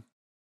damn.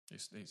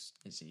 It's It's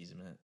easy, isn't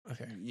it?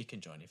 Okay. You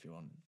can join if you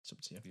want. It's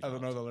up to you. I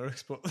don't know the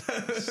lyrics, but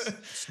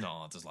it's not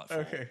hard. There's like 4.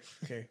 okay.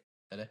 Okay.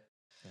 Ready?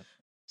 Yep.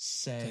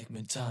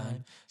 Segment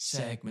time.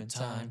 Segment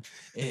time.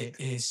 It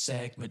is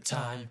segment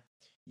time.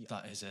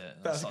 That is it.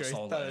 That's That's great.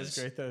 all That it is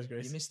great. That is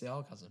great. You missed the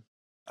orgasm.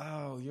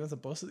 Oh, you want the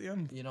bus at the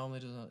end? He normally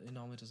does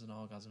an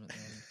orgasm at the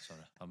end. Sorry,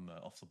 I'm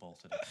off the ball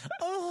today.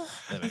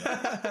 There we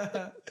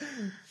go.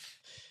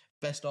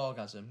 Best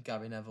orgasm,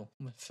 Gary Neville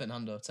with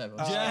Fernando Torres.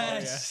 Oh,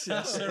 Yes!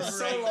 yes. That's It's a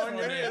so great long.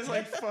 one, It's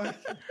like fuck.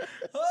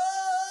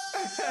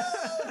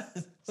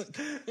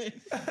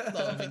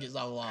 No, I think it's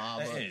that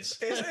lot. It is.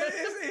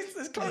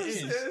 It's close. It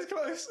is. It's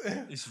close.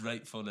 It's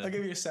right funny. I'll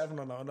give you a 7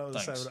 on that one. That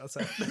was Thanks. a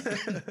 7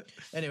 out of 10.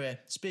 Anyway,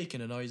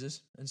 speaking of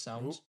noises and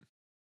sounds,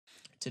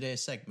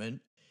 today's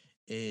segment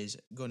is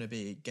going to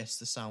be Guess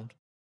the Sound.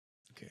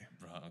 Okay.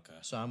 Right, okay.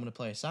 So I'm going to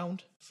play a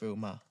sound through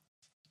my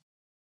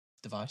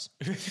device.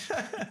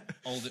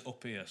 Hold it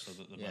up here so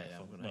that the Yeah,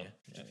 microphone... I'm gonna-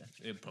 well,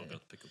 yeah. it'll probably be able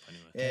to pick up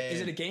anyway.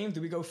 Is it a game?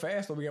 Do we go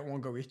first or we get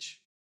one go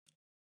each?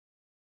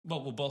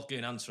 Well, we'll both get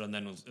an answer and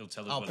then he'll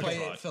tell us I'll whether play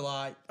it's it right. for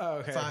like Oh,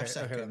 okay. 5 okay,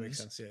 seconds. Okay, that makes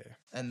sense. Yeah.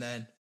 and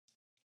then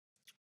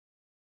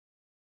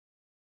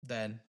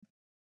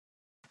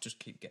just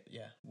keep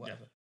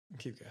whatever.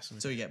 Keep guessing.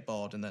 So you get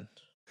bored and then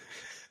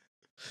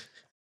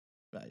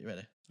right, you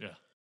ready? Yeah.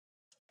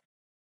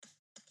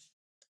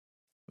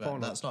 Right, Oh,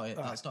 no. that's not it.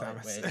 Oh, That's not damn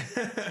it. Wait.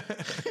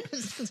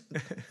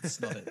 It's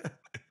not it.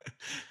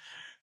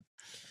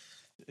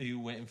 Are you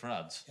waiting for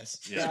ads? Yes.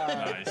 Yeah,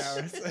 Ah,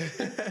 damn nice.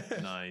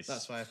 it. Nice.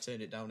 That's why I've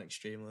turned it down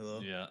extremely low.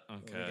 Yeah, We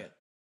okay. get-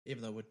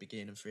 even though we'd be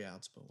gaining free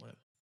ads, but whatever.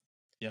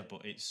 Yeah,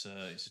 but it's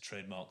a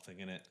trademark thing,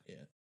 innit? Yeah.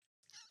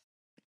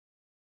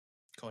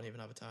 Can't even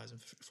advertise them.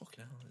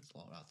 Fucking hell, there's a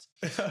lot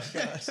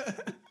of ads.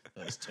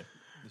 Those two.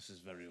 This is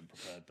very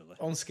unprepared, Billy.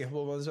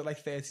 Unskippable ones are like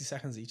 30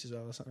 seconds each as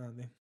well or something, aren't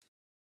they?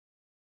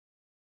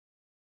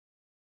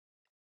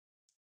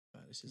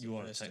 Right, this is You the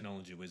are a first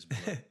technology whiz,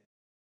 Billy.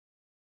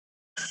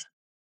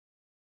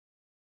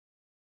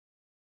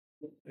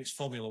 It's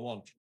Formula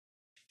One.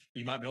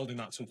 You might be holding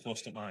that too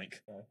close to the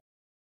mic.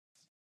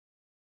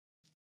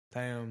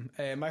 Damn.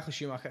 Michael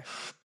Schumacher.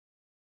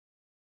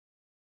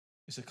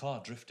 It's a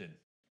car drifting.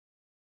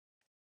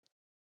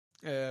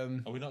 Are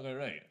we not going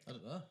right? I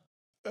don't know.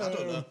 I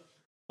don't know.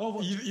 Oh,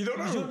 what, You don't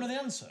know? You don't know the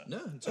answer? No.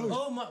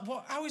 Oh my!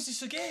 What? How is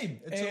this a game?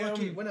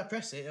 When I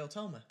press it, it'll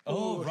tell me.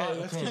 Oh, right.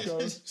 Let's Okay. keep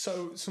going.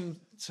 So, some.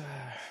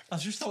 I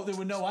just thought there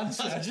were no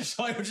answers. I just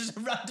thought it was just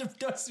a random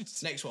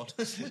dust. Next one.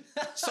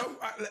 So,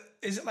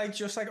 is it like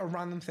just like a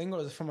random thing, or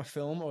is it from a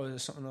film, or is it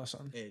something or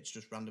something? It's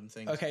just random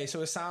things. Okay,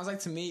 so it sounds like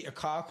to me a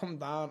car come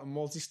down a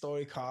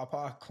multi-story car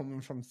park coming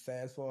from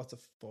 3rd floor to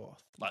 4th.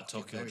 Like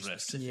Tokyo Very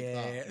Drift. specific.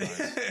 Yeah,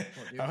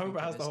 What do you I hope think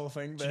it has it the is? whole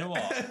thing. Do you know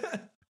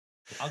what?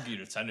 I'll give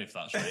you a 10 if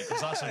that's right,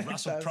 because that's a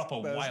That's-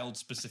 proper that's- wild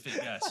specific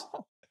guess.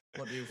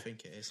 What do you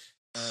think it is?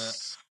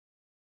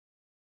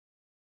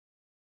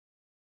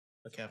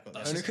 Okay, I've got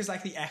That's- Only this. because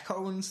like the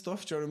echo and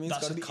stuff. Do you know what I mean?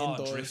 That's It's a got to be car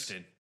indoors.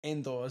 drifting,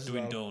 Indoors, as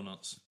doing well.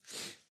 donuts.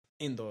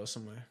 Indoors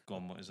somewhere. Go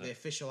on, what is The it?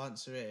 official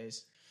answer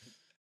is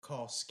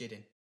car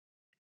skidding.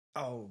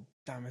 Oh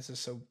damn! It's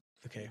just so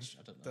okay.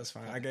 I don't know. That's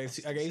fine. I gave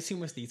too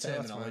much detail.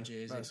 That's fine.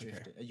 Terminology is That's it okay.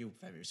 drifting? Are you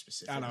very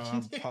specific? I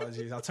know.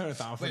 Apologies. I'll turn it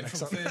down for Went next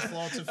from time. first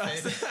floor to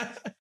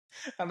fifth.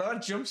 I know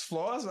it jumps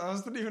floors. I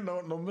didn't even know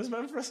what numbers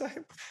meant for a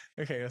second.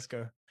 Okay, let's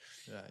go.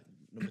 Right,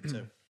 number 2.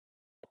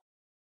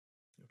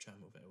 I'll try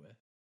and move it away.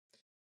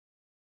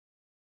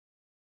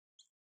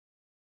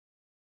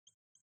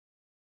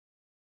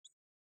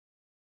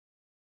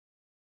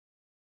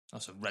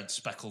 That's a red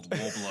speckled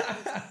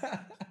wobbler.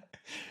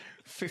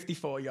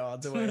 54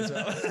 yards away as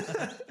well.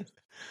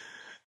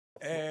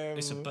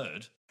 It's a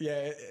bird.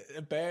 Yeah,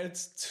 a bird.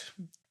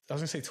 I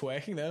was going to say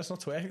twerking there. It's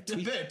not twerking. The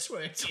bird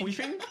twerking.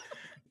 Tweeping?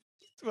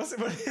 What's it?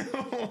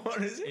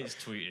 What is it? It's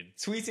tweeting.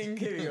 Tweeting.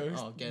 Here we go.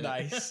 Oh, get it.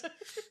 Nice.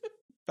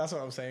 That's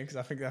what I'm saying because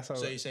I think that's how.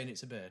 So you're saying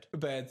it's a bird? A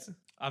bird.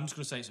 I'm just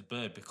going to say it's a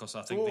bird because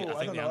I think Oh, the, I I think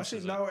don't the know. answer Actually,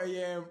 is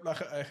no.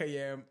 Like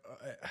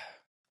a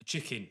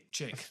chicken,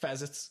 chick,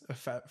 pheasant, a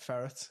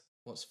ferret.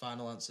 What's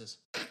final answers?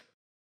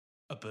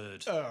 a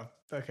bird. Oh,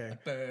 okay.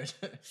 Bird.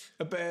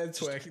 A bird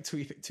twerking,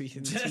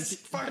 tweeting. Yes.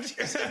 Fuck.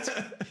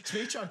 It's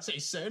me trying to say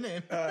his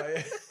surname.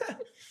 Yeah.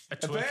 A A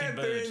twerking bird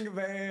bird. doing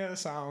their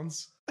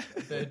sounds.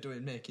 They're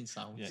making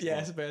sounds. Yeah. Yeah,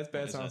 it's a bird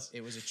What is sounds.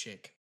 It was a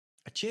chick.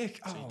 A chick?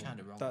 So Oh, you're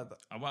kinda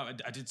wrong.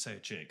 I did say a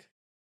chick.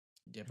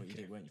 Yeah, but you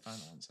did, weren't you?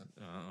 Final answer.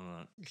 All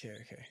right.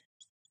 Okay.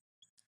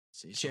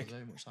 So you Chick. sound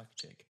very much like a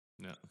chick.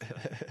 Yeah.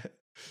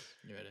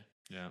 You ready?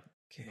 Yeah.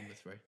 Okay. Number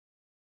 3.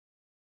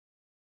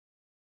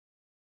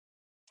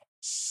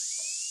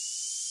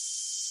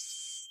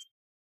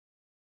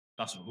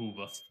 That's a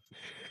Hoover.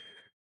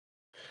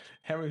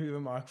 Henry Hoover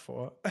Mark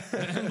IV.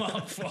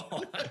 Mark IV.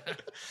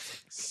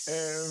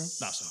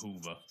 That's a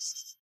Hoover.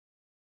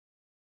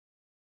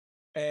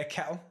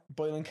 Kettle.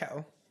 Boiling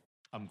kettle.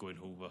 I'm going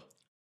Hoover.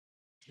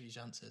 These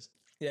answers.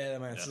 Yeah,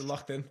 man. It's Yeah.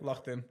 locked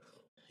in.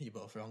 You're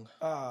both wrong.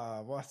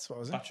 What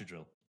was it? Battery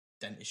drill.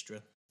 Dentist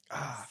drill.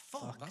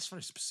 Fuck. That's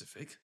very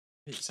specific.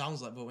 It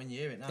sounds like, but when you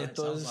hear it now, It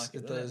sounds does. like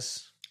It doesn't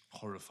does.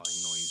 Horrifying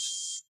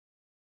noise.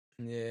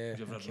 Yeah. Have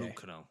you ever had okay. root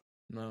canal?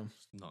 No.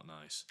 Not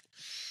nice.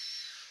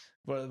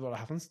 What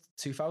happens?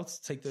 Tooth out?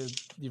 Take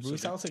your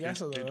root out, I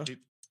guess? Or the Dip.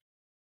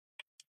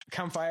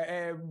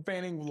 campfire.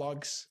 Burning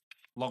logs.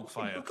 Log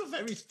fire. Look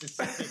very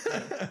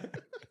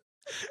specific.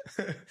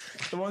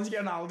 The ones you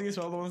get in Aldi as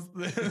well. The ones.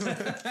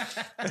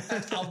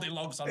 Aldi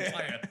logs on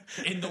fire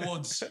in the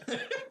woods.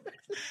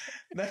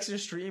 Next to your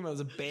stream, there's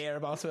a bear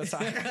about to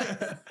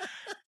attack.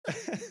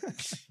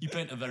 You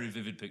paint a very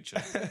vivid picture.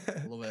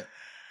 Love it.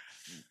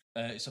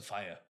 It's a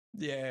fire.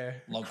 Yeah,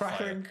 Log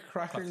crackling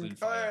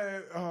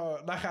fire.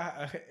 like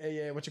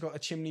a what you call a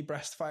chimney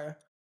breast fire.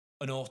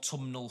 An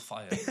autumnal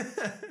fire.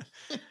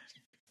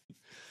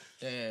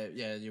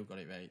 Yeah, you got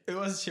it right. It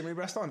was a chimney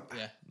breast on.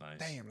 Yeah. Nice.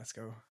 Damn, let's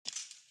go.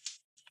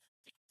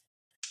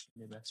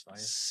 Your best fire.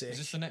 Sick. Is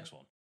this the next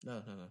one?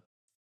 No.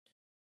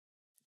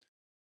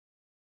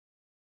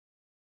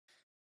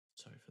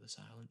 Sorry for the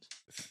silence.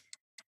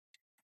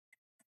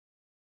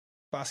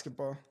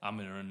 Basketball.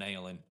 Hammering a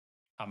nail in.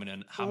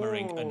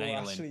 Hammering a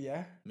nail actually, in.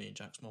 yeah. Me and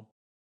Jack's mum.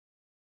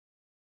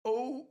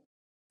 Oh,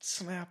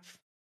 snap.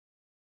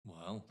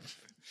 Well,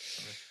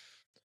 Sorry.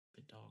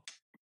 Big dog.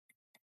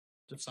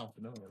 Just sound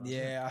familiar.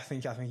 Yeah, I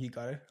think you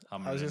got it.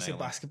 Hammering I was a going to say nail in.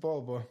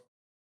 basketball, but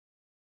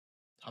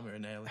Hammer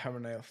and nail. hammer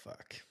nail,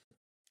 fuck.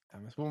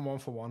 Damn it. One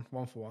for one.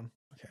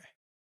 Okay.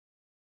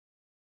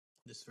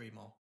 There's 3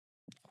 more.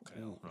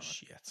 Okay, Oh, right.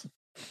 shit.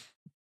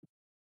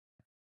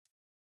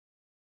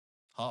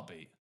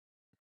 Heartbeat.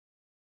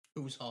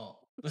 Who's hot?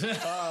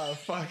 Oh,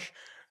 fuck.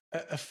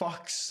 A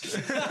fox.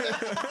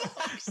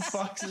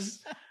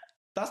 Foxes.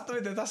 That's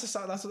what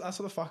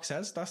the fox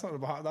says. That's not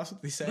about. That's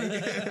what they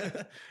say.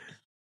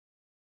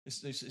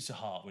 It's a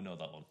heart. We know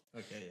that one.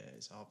 Okay, yeah,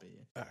 it's heartbeat.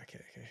 Yeah. Okay.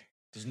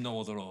 There's no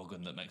other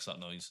organ that makes that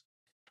noise.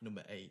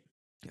 Number 8.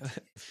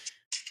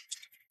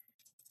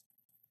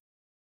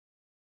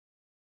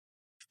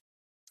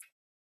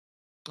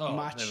 Oh,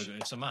 Match. there we go.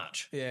 It's a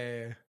match.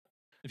 Yeah.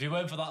 If you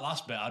went for that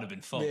last bit, I'd have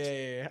been fucked.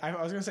 Yeah.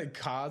 I was gonna say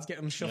cards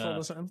getting shuffled Yeah.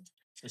 or something.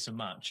 It's a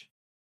match.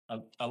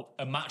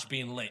 A match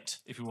being lit,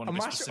 if you want A to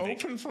be match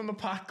specific. opened from the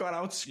pack, got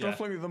out,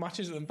 scuffling the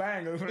matches, and then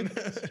bang, open.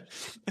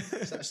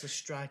 It's actually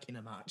striking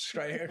a match.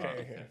 Right, okay, Oh,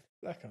 okay. okay.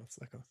 That counts.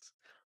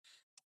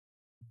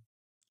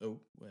 Oh,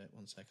 wait,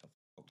 one sec. I've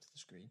hooked to the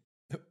screen.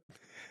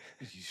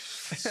 You're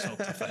so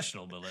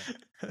professional, Billy.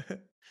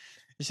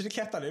 You should have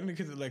kept that in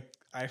because of, like,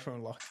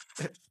 iPhone lock.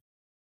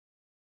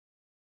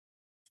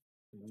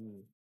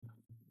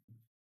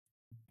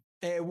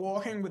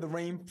 Walking with a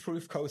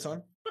rainproof coat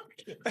on.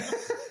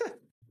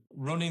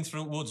 Running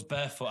through woods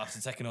barefoot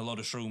after taking a load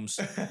of shrooms.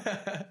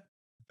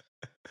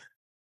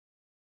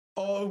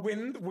 Or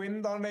wind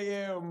on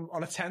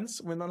a tent.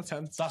 Wind on a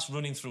tent. That's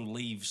running through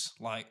leaves,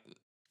 like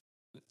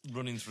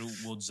running through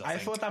woods. I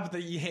think. thought that,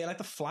 but you hear like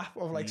the flap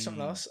of like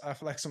something else,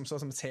 like some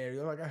sort of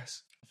material, I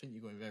guess. I think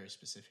you're going very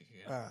specific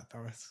again.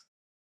 Damn it!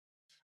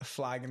 A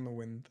flag in the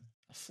wind.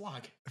 A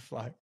flag? A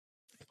flag.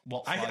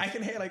 What flag? I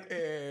can hear like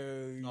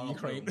No, not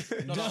Ukraine.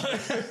 No, not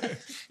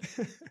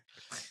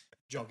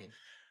jogging.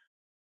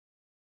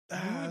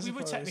 We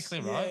were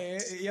technically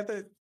right.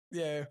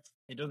 Yeah.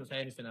 It doesn't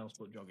say anything else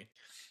but jogging.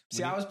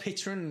 See, I was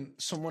picturing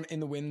someone in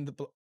the wind.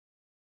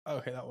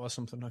 Okay, that was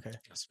something. Okay,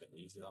 That's a bit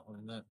easy, that one,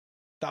 isn't it?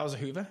 that was a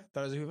Hoover.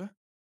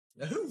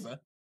 A Hoover?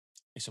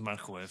 It's a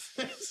microwave.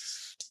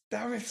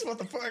 Damn it! What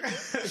the fuck?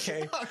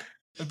 Okay. Are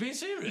you being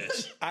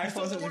serious? I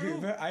thought it was a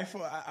Hoover. I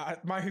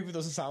thought my Hoover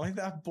doesn't sound like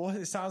that, but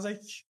it sounds like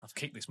I've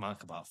kicked this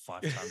mic about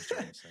 5 times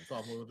during this thing.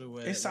 Bob, we'll do,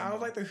 it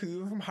sounds like the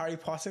Hoover from Harry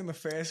Potter in the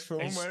first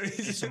film. Where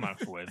he's It's a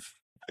microwave.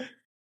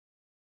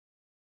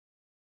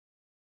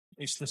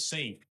 It's the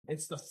sea.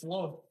 It's the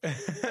flood.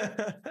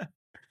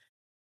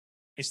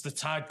 It's the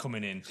tide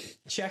coming in.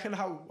 Checking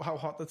how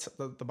hot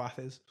the bath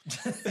is.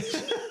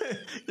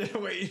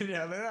 Wait,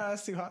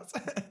 that's too hot.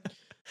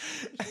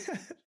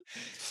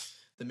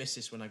 The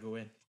missus when I go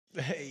in.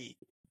 Hey,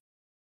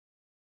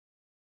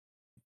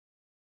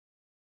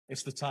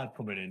 It's the tide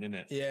coming in, isn't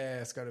it? yeah,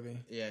 it's got to be.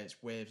 Yeah, it's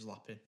waves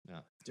lapping. Yeah.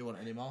 Do you want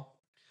any more?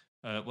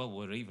 Well,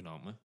 we're even,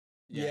 aren't we?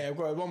 Yeah, we've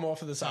got one more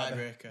for the side.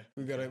 Tiebreaker.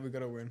 We got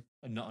to win.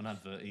 And not an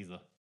advert either.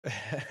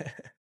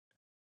 Tiebreaker.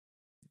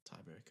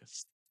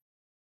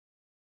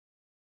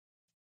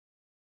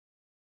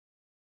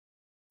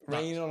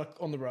 Rain on an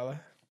umbrella.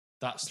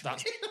 That's a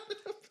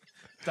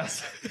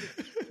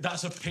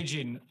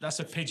pigeon. That's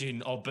a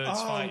pigeon or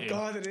birds fighting. Oh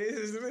god, it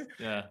is, isn't it?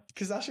 Yeah.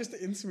 Because that's just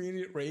the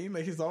intermediate rain.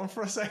 Like it's on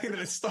for a second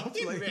and it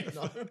stops. Like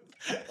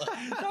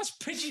That's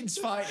pigeons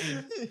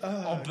fighting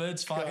or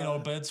birds fighting or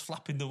birds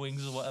flapping the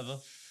wings or whatever.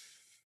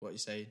 What are you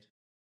saying?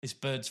 It's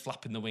birds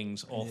flapping the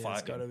wings or It's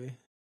fighting. gotta be.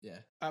 Yeah.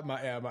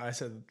 I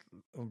said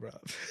umbrella.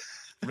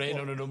 Rain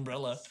on an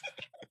umbrella.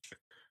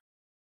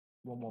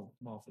 One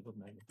more for good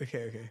name.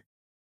 Okay.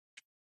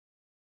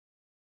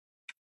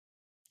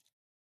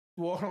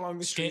 Walking along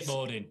the street.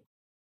 Skateboarding.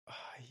 Oh,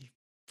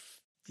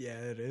 yeah,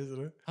 it is,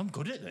 isn't it? I'm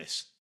good at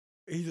this.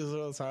 He does it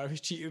all the time. He's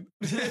cheating.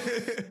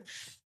 It's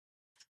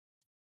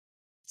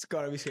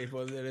got to be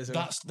skateboarding. It is.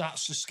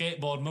 That's a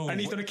skateboard move. And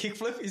he's done a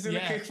kickflip. He's done a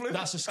kickflip.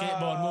 That's a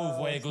skateboard move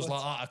where he goes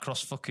like that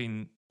across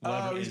fucking.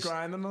 Oh, he's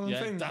grinding on the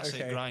thing. That's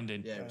it,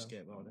 grinding. Yeah, it was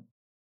skateboarding.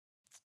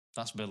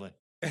 That's Billy.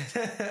 God,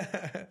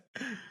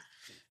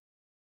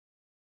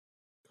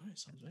 it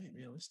sounds very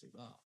realistic,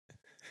 that.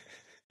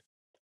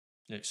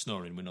 Yeah, it's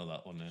snoring. We know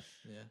that one.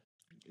 Yeah.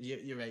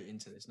 You're right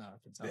into this now. I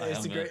can tell. It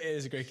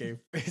is a great game.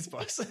 It's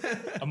boss.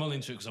 I'm only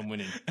into it because I'm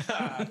winning.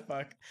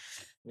 Fuck.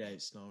 Yeah,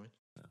 it's snoring.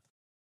 Yeah.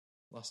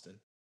 Last in.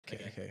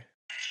 Okay.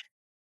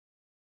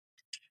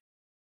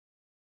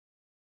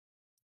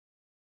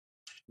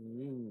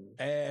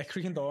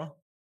 Creaking door.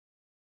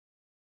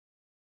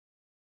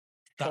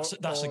 That's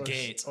a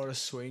gate or a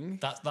swing.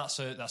 That's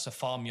a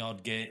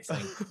farmyard gate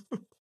thing.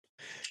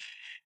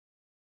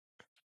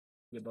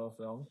 You're both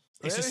wrong.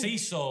 It's a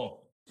seesaw.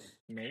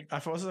 No. I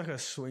thought it was like a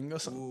swing or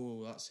something.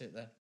 Ooh, that's it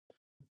then.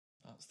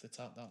 That's the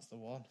tap. That's the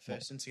one.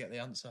 First one to get the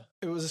answer.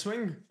 It was a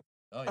swing.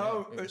 Oh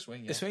yeah, it was a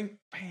swing. Yeah. A swing.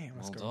 Bam.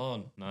 Let's Well go.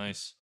 done.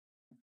 Nice.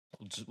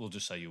 We'll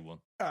just say you won.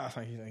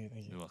 Thank you.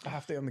 You're welcome. I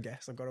have to on the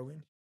guess. I've got to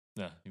win.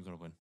 Yeah, you've got to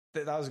win.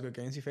 That was a good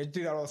game. You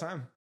do that all the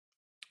time.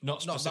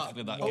 Not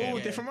specifically that Oh, game.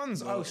 different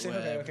ones. Oh, sick.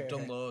 Okay. We've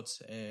done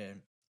loads.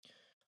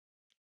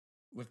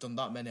 We've done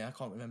that many. I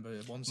can't remember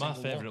one. My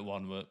favourite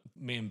one were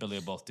me and Billy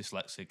are both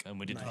dyslexic, and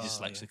we did the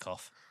dyslexic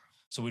off.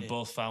 So we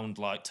both found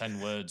like 10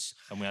 words,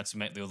 and we had to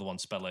make the other one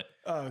spell it.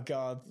 Oh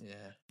God.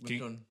 Yeah,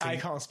 I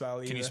can't spell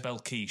either. Can you spell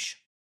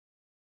quiche?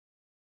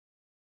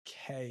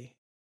 K.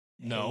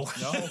 No.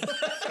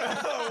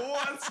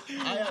 What?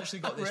 I actually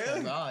got this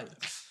one right.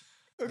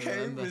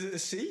 Okay, was it a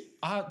C?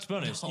 To be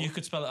honest, you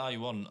could spell it how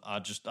you want.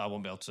 I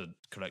won't be able to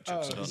correct you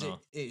because I don't know.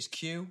 It's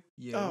QUICHE.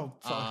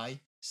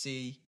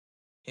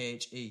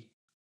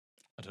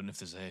 I don't know if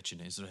there's a H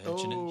in it. Is there a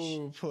H in it?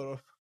 Oh, pull it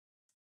up.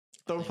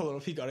 Don't pull it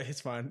up. He got it.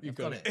 It's fine. You've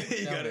got it.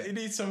 You got it. He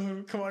needs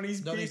some. Come on,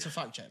 Don't need to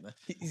fact check me.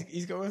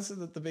 He's going to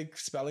the big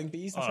spelling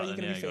bees. That's how you're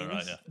going to be famous.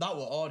 Right, yeah. That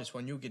was hardest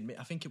one you give me.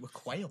 I think it was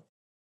quail.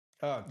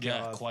 Oh God.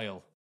 Yeah,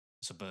 quail.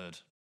 It's a bird.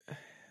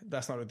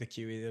 That's not with the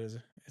Q either, is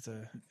it?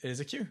 It is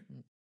a Q.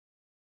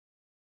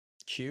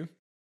 Q.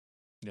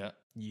 Yeah.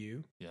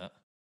 U. Yeah.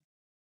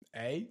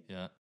 A.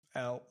 Yeah.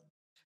 L.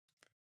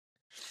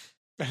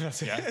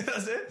 That's it. Yeah.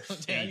 That's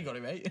it. Yeah, you got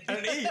it right. And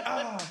an E.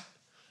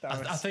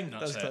 I think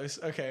that's it. close.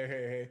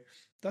 Okay.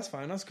 That's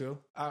fine. That's cool.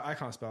 I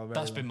can't spell very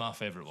That's well. been my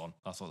favourite one.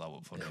 I thought that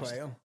would be funny.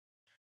 Quail.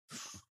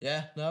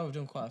 Yeah, no, we've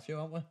done quite a few,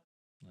 haven't we?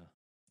 Yeah.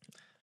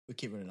 We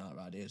keep running out of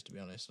ideas, to be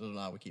honest. I don't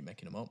know how we keep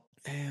making them up.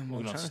 We're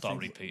going to have to start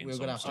repeating We're some.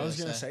 gonna have to- I was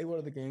going to say, what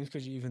other games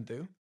could you even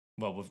do?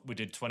 Well, we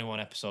did 21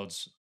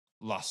 episodes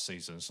last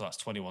season, so that's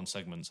 21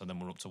 segments, and then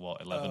we're up to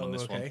what, 11 on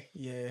this one?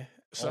 Yeah.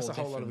 So that's a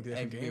whole lot of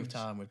different Every games.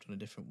 time we've done a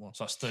different one.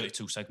 So that's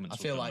 32 segments.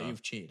 I feel like now.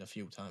 you've cheated a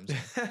few times.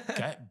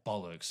 Get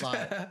bollocks.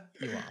 Like,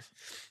 you have.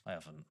 I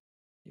haven't.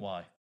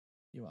 Why?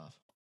 You have.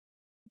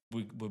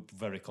 We're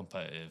very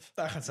competitive.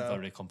 I can tell.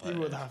 Very competitive.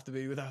 You would have to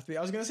be.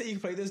 I was going to say you can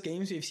play those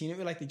games. You've seen it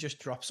where like they just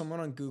drop someone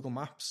on Google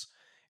Maps.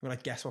 And we're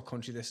like, guess what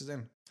country this is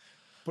in.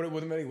 But it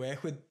wouldn't really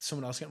work with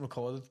someone else getting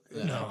recorded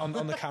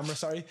on the camera.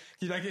 Sorry,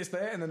 you like it's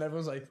there, and then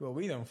everyone's like, "Well,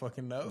 we don't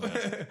fucking know."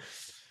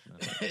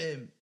 Yeah.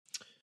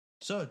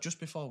 So, just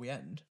before we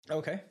end,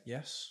 okay,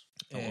 yes,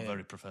 And we're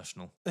very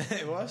professional.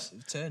 it was.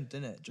 it turned,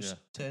 didn't it? Just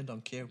turned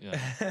on cue. Yeah.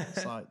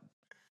 It's like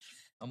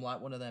I'm like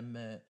one of them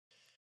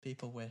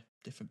people with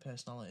different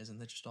personalities,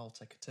 and they just all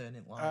take a turn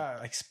in line.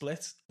 Like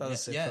Split. That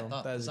is a yeah, film.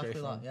 That is a exactly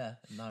great that. film. Yeah,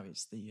 and now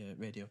it's the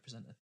radio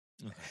presenter.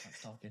 Okay.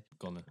 That's talking.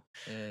 Go on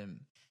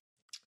then.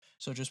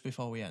 So just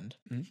before we end,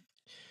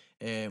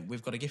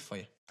 we've got a gift for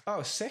you.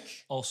 Oh, sick.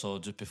 Also,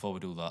 just before we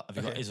do that,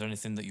 is there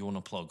anything that you want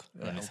to plug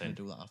or I'm anything? going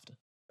to do that after.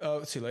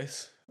 Oh, too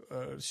late.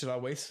 Should I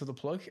wait for the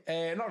plug?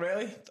 Not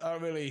really. I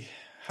don't really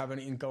have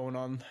anything going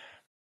on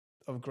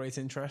of great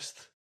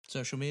interest.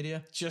 Social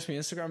media? Just my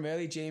Instagram,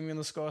 really.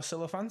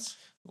 Jamie_Sillifant.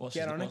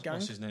 Get on it, gang.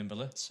 What's his name,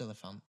 Billy?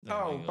 Sillifant.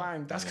 Oh,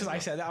 bang. That's because I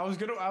said that. I was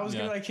gonna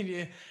like, can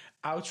you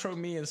outro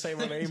me and say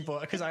my name,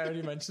 but because I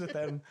already mentioned it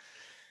then.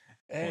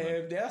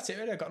 Yeah, that's it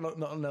really. I got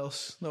nothing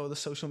else. No other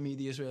social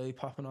medias really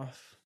popping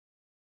off.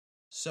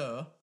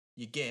 So,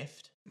 your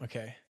gift,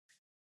 Okay.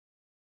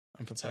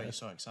 I'm so you're prepared.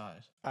 so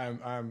excited,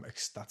 I'm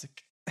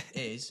ecstatic.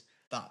 is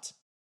that.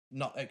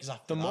 Not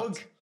exactly The that. mug.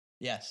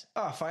 Yes.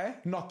 Oh, fire!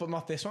 But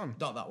not this one.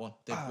 Not that one.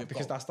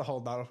 Because that's to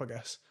hold that up, I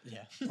guess.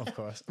 Yeah. Of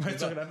course. We've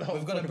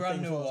got a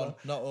brand new one,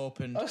 not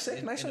opened. Oh,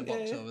 sick! Nice in one. a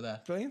box over there.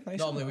 Brilliant. Nice.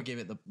 Normally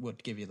one.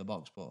 would give you the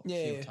box, but a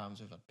few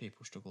times we've had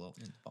people struggle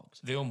opening the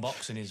box. The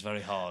unboxing is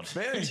very hard.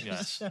 Really?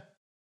 Yes.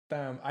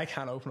 Damn, I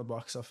can't open a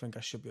box. So I think I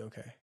should be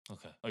okay.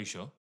 Okay. Are you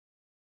sure?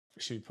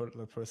 Should we put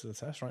it to the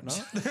test right now?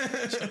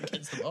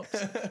 Against the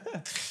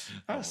box.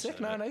 Oh, sick!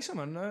 No, nice one,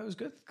 man. No, it was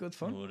good. Good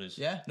fun. No worries.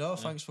 Yeah. No,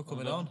 thanks for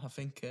coming on. I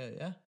think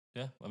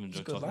Yeah, I've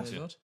enjoyed good, talking lads. to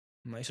you. good.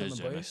 Nice Cheers, on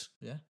the Jamie. boys.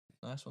 Yeah.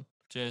 Nice one.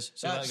 Cheers.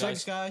 See you later, guys.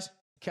 Thanks, guys.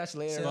 Catch you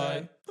later. See you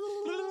later.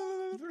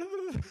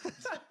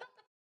 Bye.